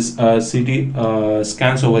 this CT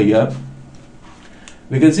scans over here,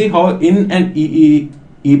 we can see how in an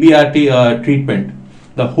EBRT treatment,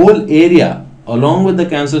 the whole area along with the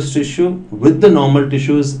cancerous tissue with the normal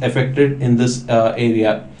tissue is affected in this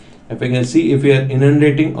area. If you can see, if we are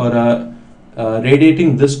inundating or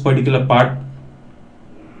radiating this particular part,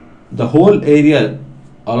 the whole area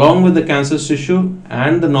along with the cancerous tissue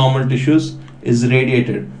and the normal tissues is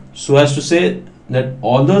radiated, so as to say that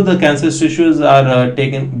although the cancerous tissues are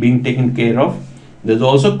being taken care of, there's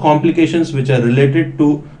also complications which are related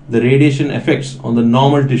to the radiation effects on the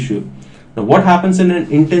normal tissue. Now what happens in an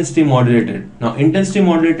intensity modulated? Now intensity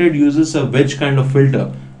modulated uses a wedge kind of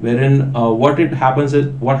filter, wherein what happens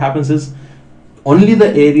is only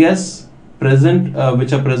the areas present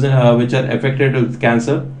which are affected with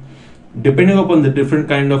cancer, depending upon the different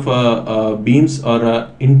kind of beams or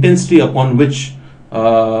intensity upon which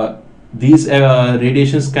these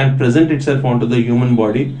radiations can present itself onto the human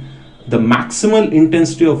body, the maximal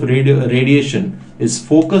intensity of radiation is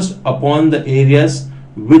focused upon the areas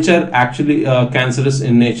which are actually cancerous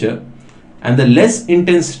in nature, and the less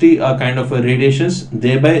intensity kind of radiations,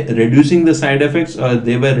 thereby reducing the side effects or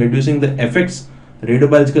thereby reducing the effects,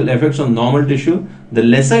 radiobiological effects on normal tissue. The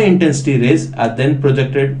lesser intensity rays are then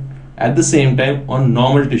projected at the same time on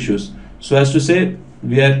normal tissues, so as to say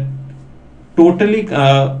we are totally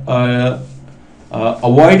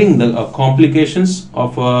avoiding the complications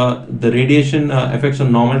of the radiation effects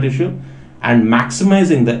on normal tissue and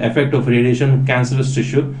maximizing the effect of radiation on cancerous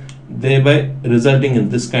tissue, thereby resulting in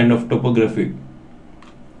this kind of topography.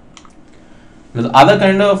 Now, the other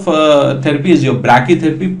kind of therapy is your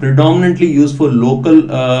brachytherapy, predominantly used for locally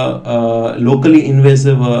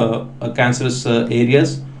invasive cancerous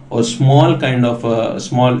areas, or small kind of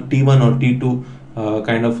small T1 or T2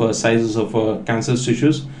 kind of sizes of cancerous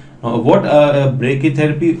tissues. What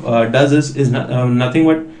brachytherapy does is nothing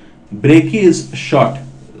but brachy is short.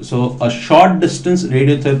 So a short distance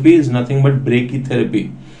radiotherapy is nothing but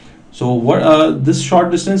brachytherapy. So what this short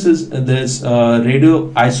distance is, there's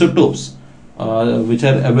radioisotopes which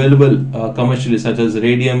are available commercially, such as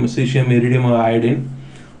radium, cesium, iridium or iodine.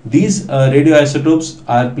 These radioisotopes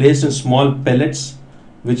are placed in small pellets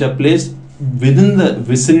which are placed within the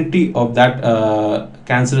vicinity of that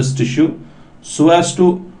cancerous tissue, so as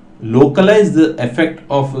to localize the effect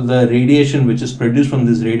of the radiation which is produced from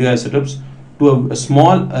these radioisotopes to a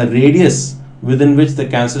small radius within which the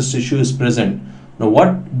cancerous tissue is present. Now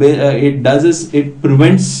what it does is it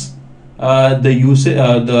prevents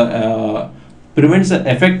prevents the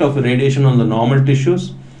effect of radiation on the normal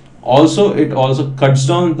tissues. Also, it also cuts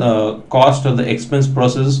down the cost of the expense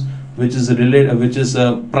process, which is a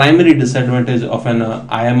primary disadvantage of an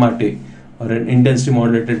IMRT or an intensity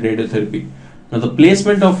modulated radiotherapy. Now the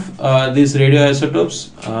placement of these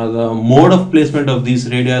radioisotopes, the mode of placement of these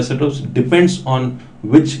radioisotopes depends on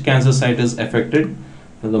which cancer site is affected.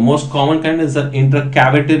 Now, the most common kind is the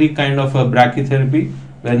intracavitary kind of brachytherapy,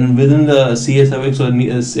 when within the C.A. cervix or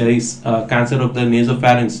cancer of the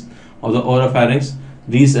nasopharynx or the oropharynx,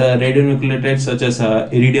 these radionuclides such as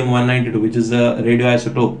iridium-192, which is a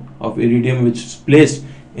radioisotope of iridium which is placed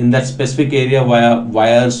in that specific area via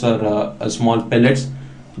wires or small pellets,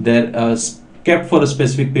 they're kept for a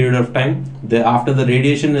specific period of time. After the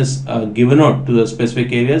radiation is given out to the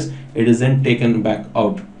specific areas, it is then taken back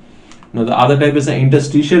out. Now the other type is the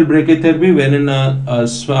interstitial brachytherapy, wherein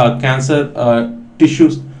cancer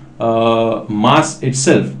tissues mass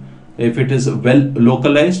itself, if it is well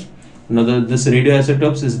localized, this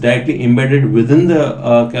radioisotopes is directly embedded within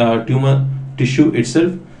the tumor tissue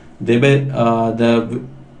itself, thereby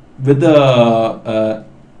with the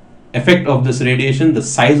effect of this radiation, the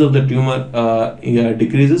size of the tumor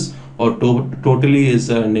decreases or totally is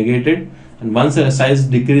negated, and once the size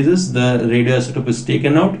decreases, the radioisotope is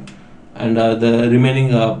taken out and the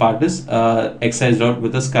remaining part is excised out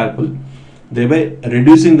with a scalpel, thereby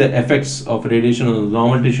reducing the effects of radiation on the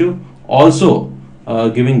normal tissue, also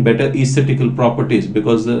giving better aesthetical properties,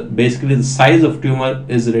 because basically the size of tumor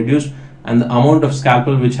is reduced and the amount of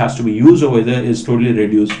scalpel which has to be used over there is totally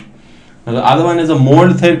reduced. Now, the other one is a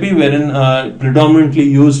mold therapy, wherein predominantly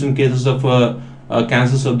used in cases of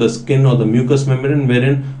cancers of the skin or the mucous membrane,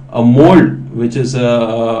 wherein a mold which is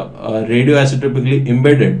radioisotopically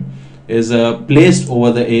embedded is placed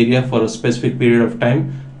over the area for a specific period of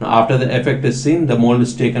time. Now, after the effect is seen, the mold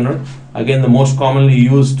is taken out. Again, the most commonly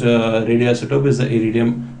used radioisotope is the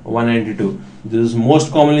iridium-192. This is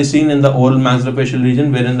most commonly seen in the oral maxillofacial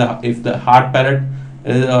region, wherein if the hard palate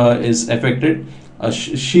is affected, a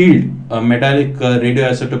shield, a metallic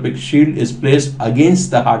radioisotopic shield is placed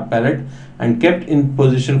against the hard palate and kept in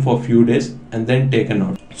position for a few days and then taken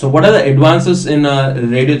out. So what are the advances in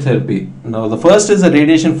radiotherapy? Now the first is the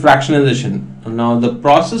radiation fractionation. Now the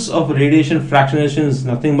process of radiation fractionation is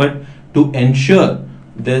nothing but to ensure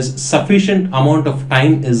there's sufficient amount of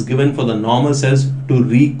time is given for the normal cells to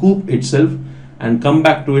recoup itself and come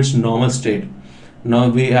back to its normal state.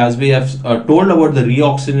 Now, as we have told about the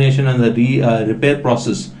reoxygenation and the repair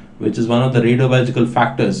process, which is one of the radiobiological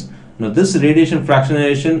factors. Now, this radiation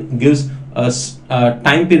fractionation gives a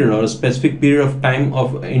time period or a specific period of time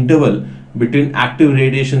of interval between active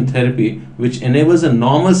radiation therapy, which enables the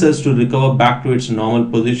normal cells to recover back to its normal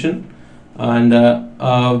position, and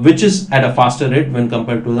which is at a faster rate when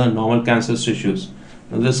compared to the normal cancerous tissues.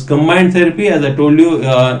 Now, this combined therapy, as I told you,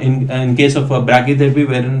 in case of brachytherapy,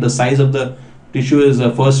 wherein the size of the tissue is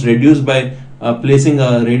first reduced by placing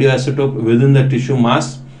a radioisotope within the tissue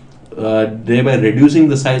mass, thereby reducing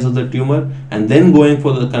the size of the tumor, and then going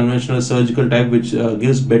for the conventional surgical type, which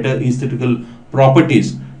gives better aesthetical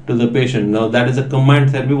properties to the patient. Now, that is a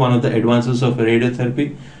combined therapy, one of the advances of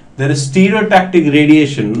radiotherapy. There is stereotactic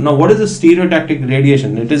radiation. Now, what is a stereotactic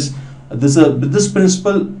radiation? It is this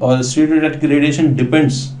principle, or stereotactic radiation,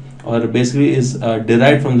 depends, or basically is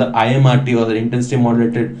derived from the IMRT, or the intensity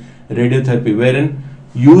modulated radiotherapy, wherein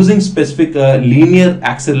using specific linear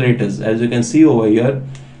accelerators, as you can see over here,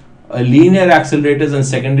 linear accelerators and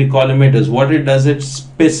secondary collimators, what it does, it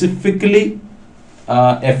specifically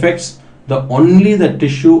affects only the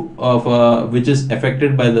tissue of which is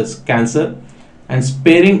affected by this cancer, and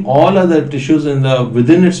sparing all other tissues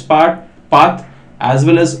within its path as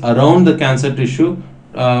well as around the cancer tissue,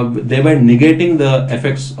 thereby negating the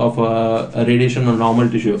effects of radiation on normal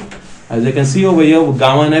tissue. As you can see over here,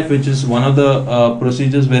 gamma knife, which is one of the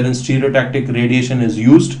procedures wherein stereotactic radiation is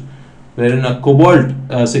used, wherein a cobalt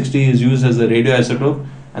 60 is used as a radioisotope,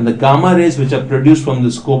 and the gamma rays which are produced from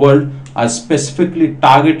this cobalt are specifically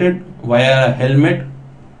targeted via a helmet,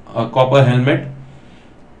 a copper helmet.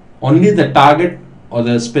 Only the target or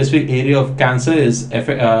the specific area of cancer is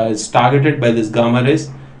targeted by this gamma rays,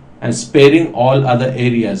 and sparing all other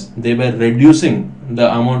areas, thereby reducing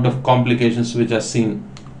the amount of complications which are seen.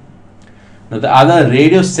 Now, the other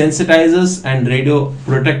radiosensitizers and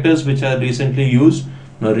radioprotectors which are recently used.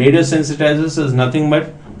 Now, radiosensitizers is nothing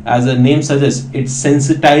but, as the name suggests, it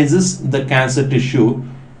sensitizes the cancer tissue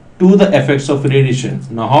to the effects of radiation.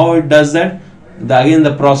 Now, how it does that? Again,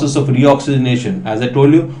 the process of reoxygenation. As I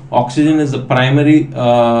told you, oxygen is the primary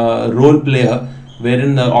role player,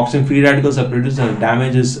 wherein the oxygen free radicals are produced and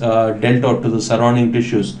damage is dealt out to the surrounding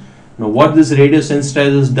tissues. Now, what this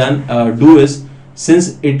radiosensitizers do is,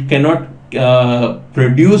 since it cannot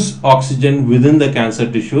produce oxygen within the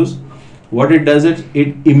cancer tissues, what it does is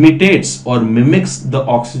it imitates or mimics the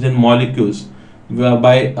oxygen molecules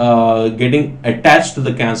by getting attached to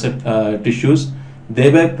the cancer tissues,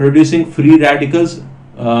 thereby producing free radicals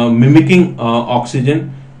mimicking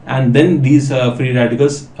oxygen, and then these free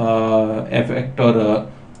radicals affect or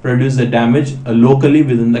produce the damage locally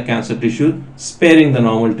within the cancer tissue, sparing the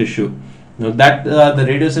normal tissue. Now, that the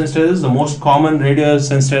radiosensitizers, the most common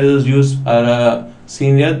radiosensitizers used are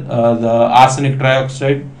seen here, the arsenic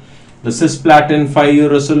trioxide, the cisplatin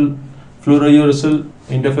 5-uracil, fluorouracil,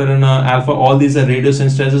 interferon alpha. All these are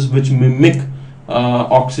radiosensitizers which mimic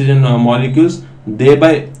oxygen molecules,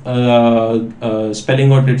 thereby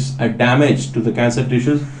spelling out its damage to the cancer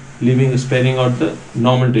tissues, sparing out the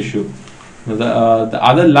normal tissue. Now, the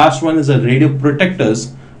other last one is the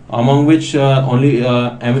radioprotectors, among which only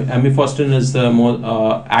amifostine is the more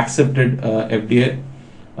accepted FDA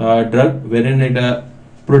drug, wherein it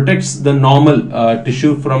protects the normal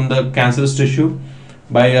tissue from the cancerous tissue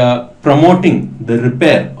by promoting the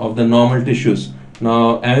repair of the normal tissues.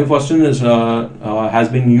 Now, amifostine has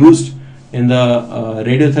been used in the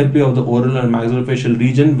radiotherapy of the oral and maxillofacial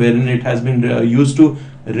region, wherein it has been used to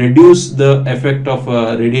reduce the effect of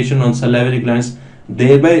radiation on salivary glands,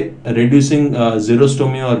 thereby reducing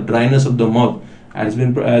xerostomia or dryness of the mouth. Has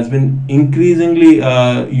been increasingly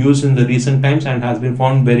used in the recent times and has been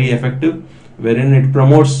found very effective, wherein it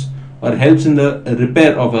promotes or helps in the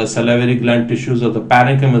repair of salivary gland tissues or the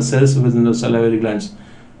parenchymal cells within the salivary glands.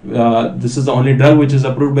 This is the only drug which is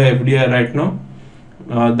approved by FDA right now,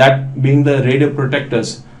 that being the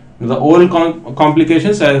radioprotectors. The oral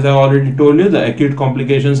complications, as I already told you, the acute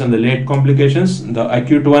complications and the late complications. The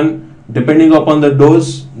acute one, depending upon the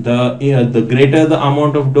dose, the greater the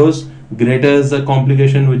amount of dose, greater is the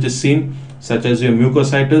complication which is seen, such as your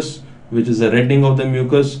mucositis, which is the reddening of the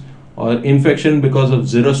mucus, or infection because of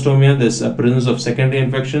xerostomia. There's a presence of secondary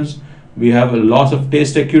infections. We have a loss of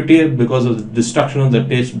taste acuity because of the destruction of the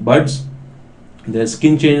taste buds. There's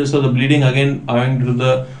skin changes or the bleeding, again owing to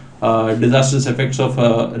the disastrous effects of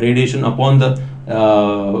radiation upon the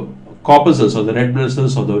corpuscles or the red blood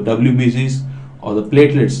cells or the WBCs or the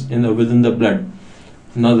platelets within the blood.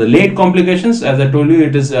 Now the late complications, as I told you,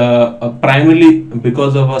 it is primarily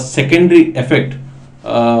because of a secondary effect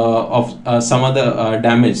of some other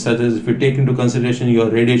damage, such as if you take into consideration your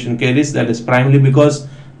radiation caries, that is primarily because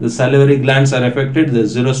the salivary glands are affected, there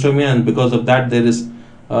is xerostomia, and because of that there is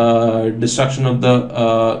destruction of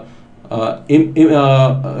the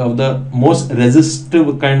most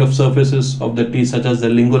resistive kind of surfaces of the teeth, such as the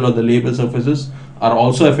lingual or the labial surfaces, are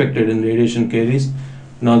also affected in radiation caries.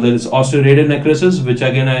 Now there is osteoradial necrosis, which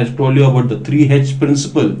again I have told you about the 3H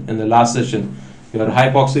principle in the last session. Your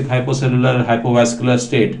hypoxic, hypocellular, hypovascular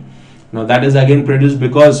state. Now that is again produced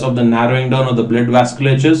because of the narrowing down of the blood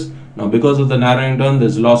vasculatures. Now because of the narrowing down, there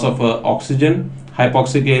is loss of oxygen,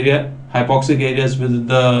 hypoxic areas with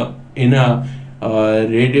the inner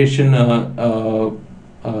radiation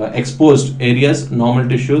exposed areas, normal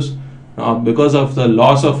tissues. Now because of the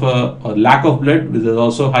loss of or lack of blood, there is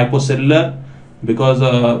also hypocellular, because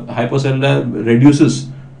hypocellular reduces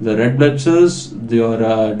the red blood cells, your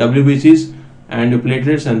WBCs and your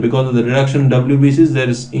platelets, and because of the reduction in WBCs, there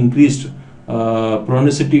is increased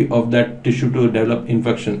chronicity of that tissue to develop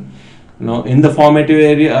infection. Now in the formative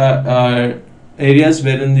areas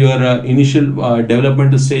wherein your initial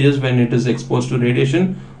developmental stages, when it is exposed to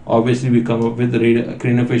radiation, obviously we come up with the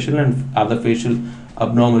craniofacial and other facial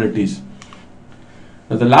abnormalities.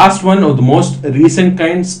 Now the last one, of the most recent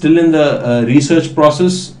kind, still in the research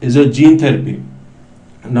process, is a gene therapy.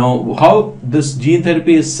 Now how this gene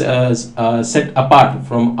therapy is set apart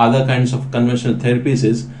from other kinds of conventional therapies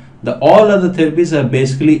is, the all other therapies are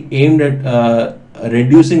basically aimed at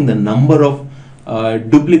reducing the number of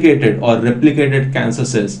duplicated or replicated cancer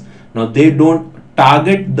cells. Now they don't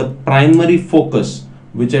target the primary focus,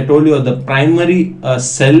 which I told you, the primary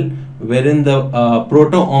cell wherein the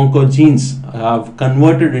proto-oncogenes have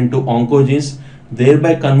converted into oncogenes,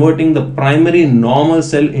 thereby converting the primary normal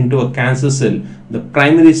cell into a cancer cell. The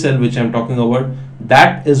primary cell which I am talking about,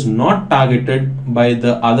 that is not targeted by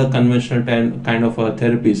the other conventional kind of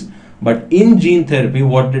therapies. But in gene therapy,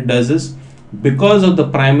 what it does is, because of the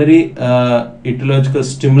primary etiological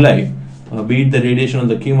stimuli, be it the radiation or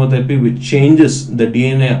the chemotherapy, which changes the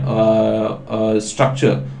DNA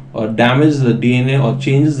structure or damages the DNA or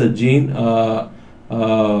changes the gene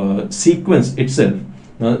sequence itself.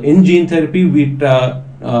 Now in gene therapy,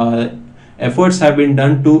 efforts have been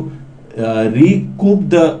done to recoup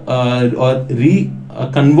the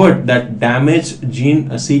or convert that damaged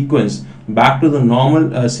gene sequence back to the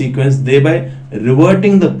normal sequence, thereby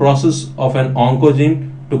reverting the process of an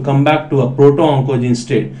oncogene to come back to a proto-oncogene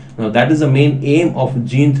state. Now that is the main aim of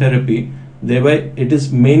gene therapy. Thereby it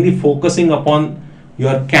is mainly focusing upon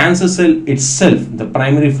your cancer cell itself, the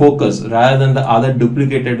primary focus, rather than the other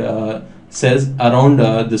duplicated cells around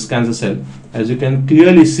this cancer cell. As you can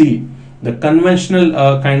clearly see, the conventional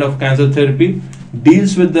kind of cancer therapy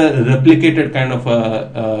deals with the replicated kind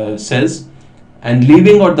of cells and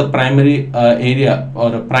leaving out the primary area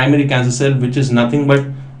or a primary cancer cell, which is nothing but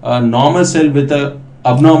a normal cell with a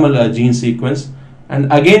abnormal gene sequence.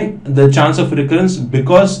 And again, the chance of recurrence,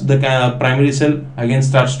 because the primary cell again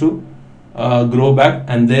starts to grow back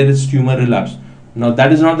and there is tumor relapse. Now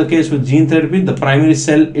that is not the case with gene therapy. The primary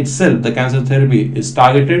cell itself, the cancer therapy, is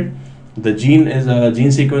targeted. The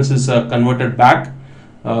gene sequence is converted back.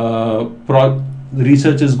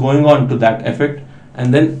 Research is going on to that effect,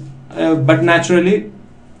 and then but naturally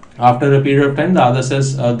after a period of time the other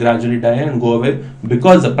cells gradually die and go away,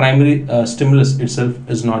 because the primary stimulus itself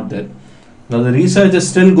is not there. Now the research is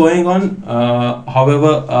still going on.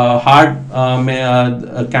 However hard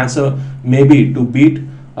cancer may be to beat,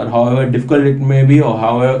 or however difficult it may be, or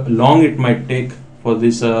however long it might take for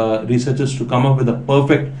these researchers to come up with a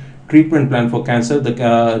perfect treatment plan for cancer,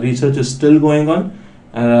 the research is still going on.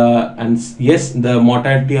 And yes, the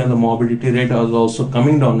mortality and the morbidity rate is also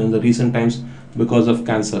coming down in the recent times because of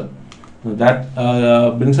cancer. Now that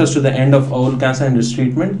brings us to the end of oral cancer and its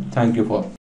treatment. Thank you for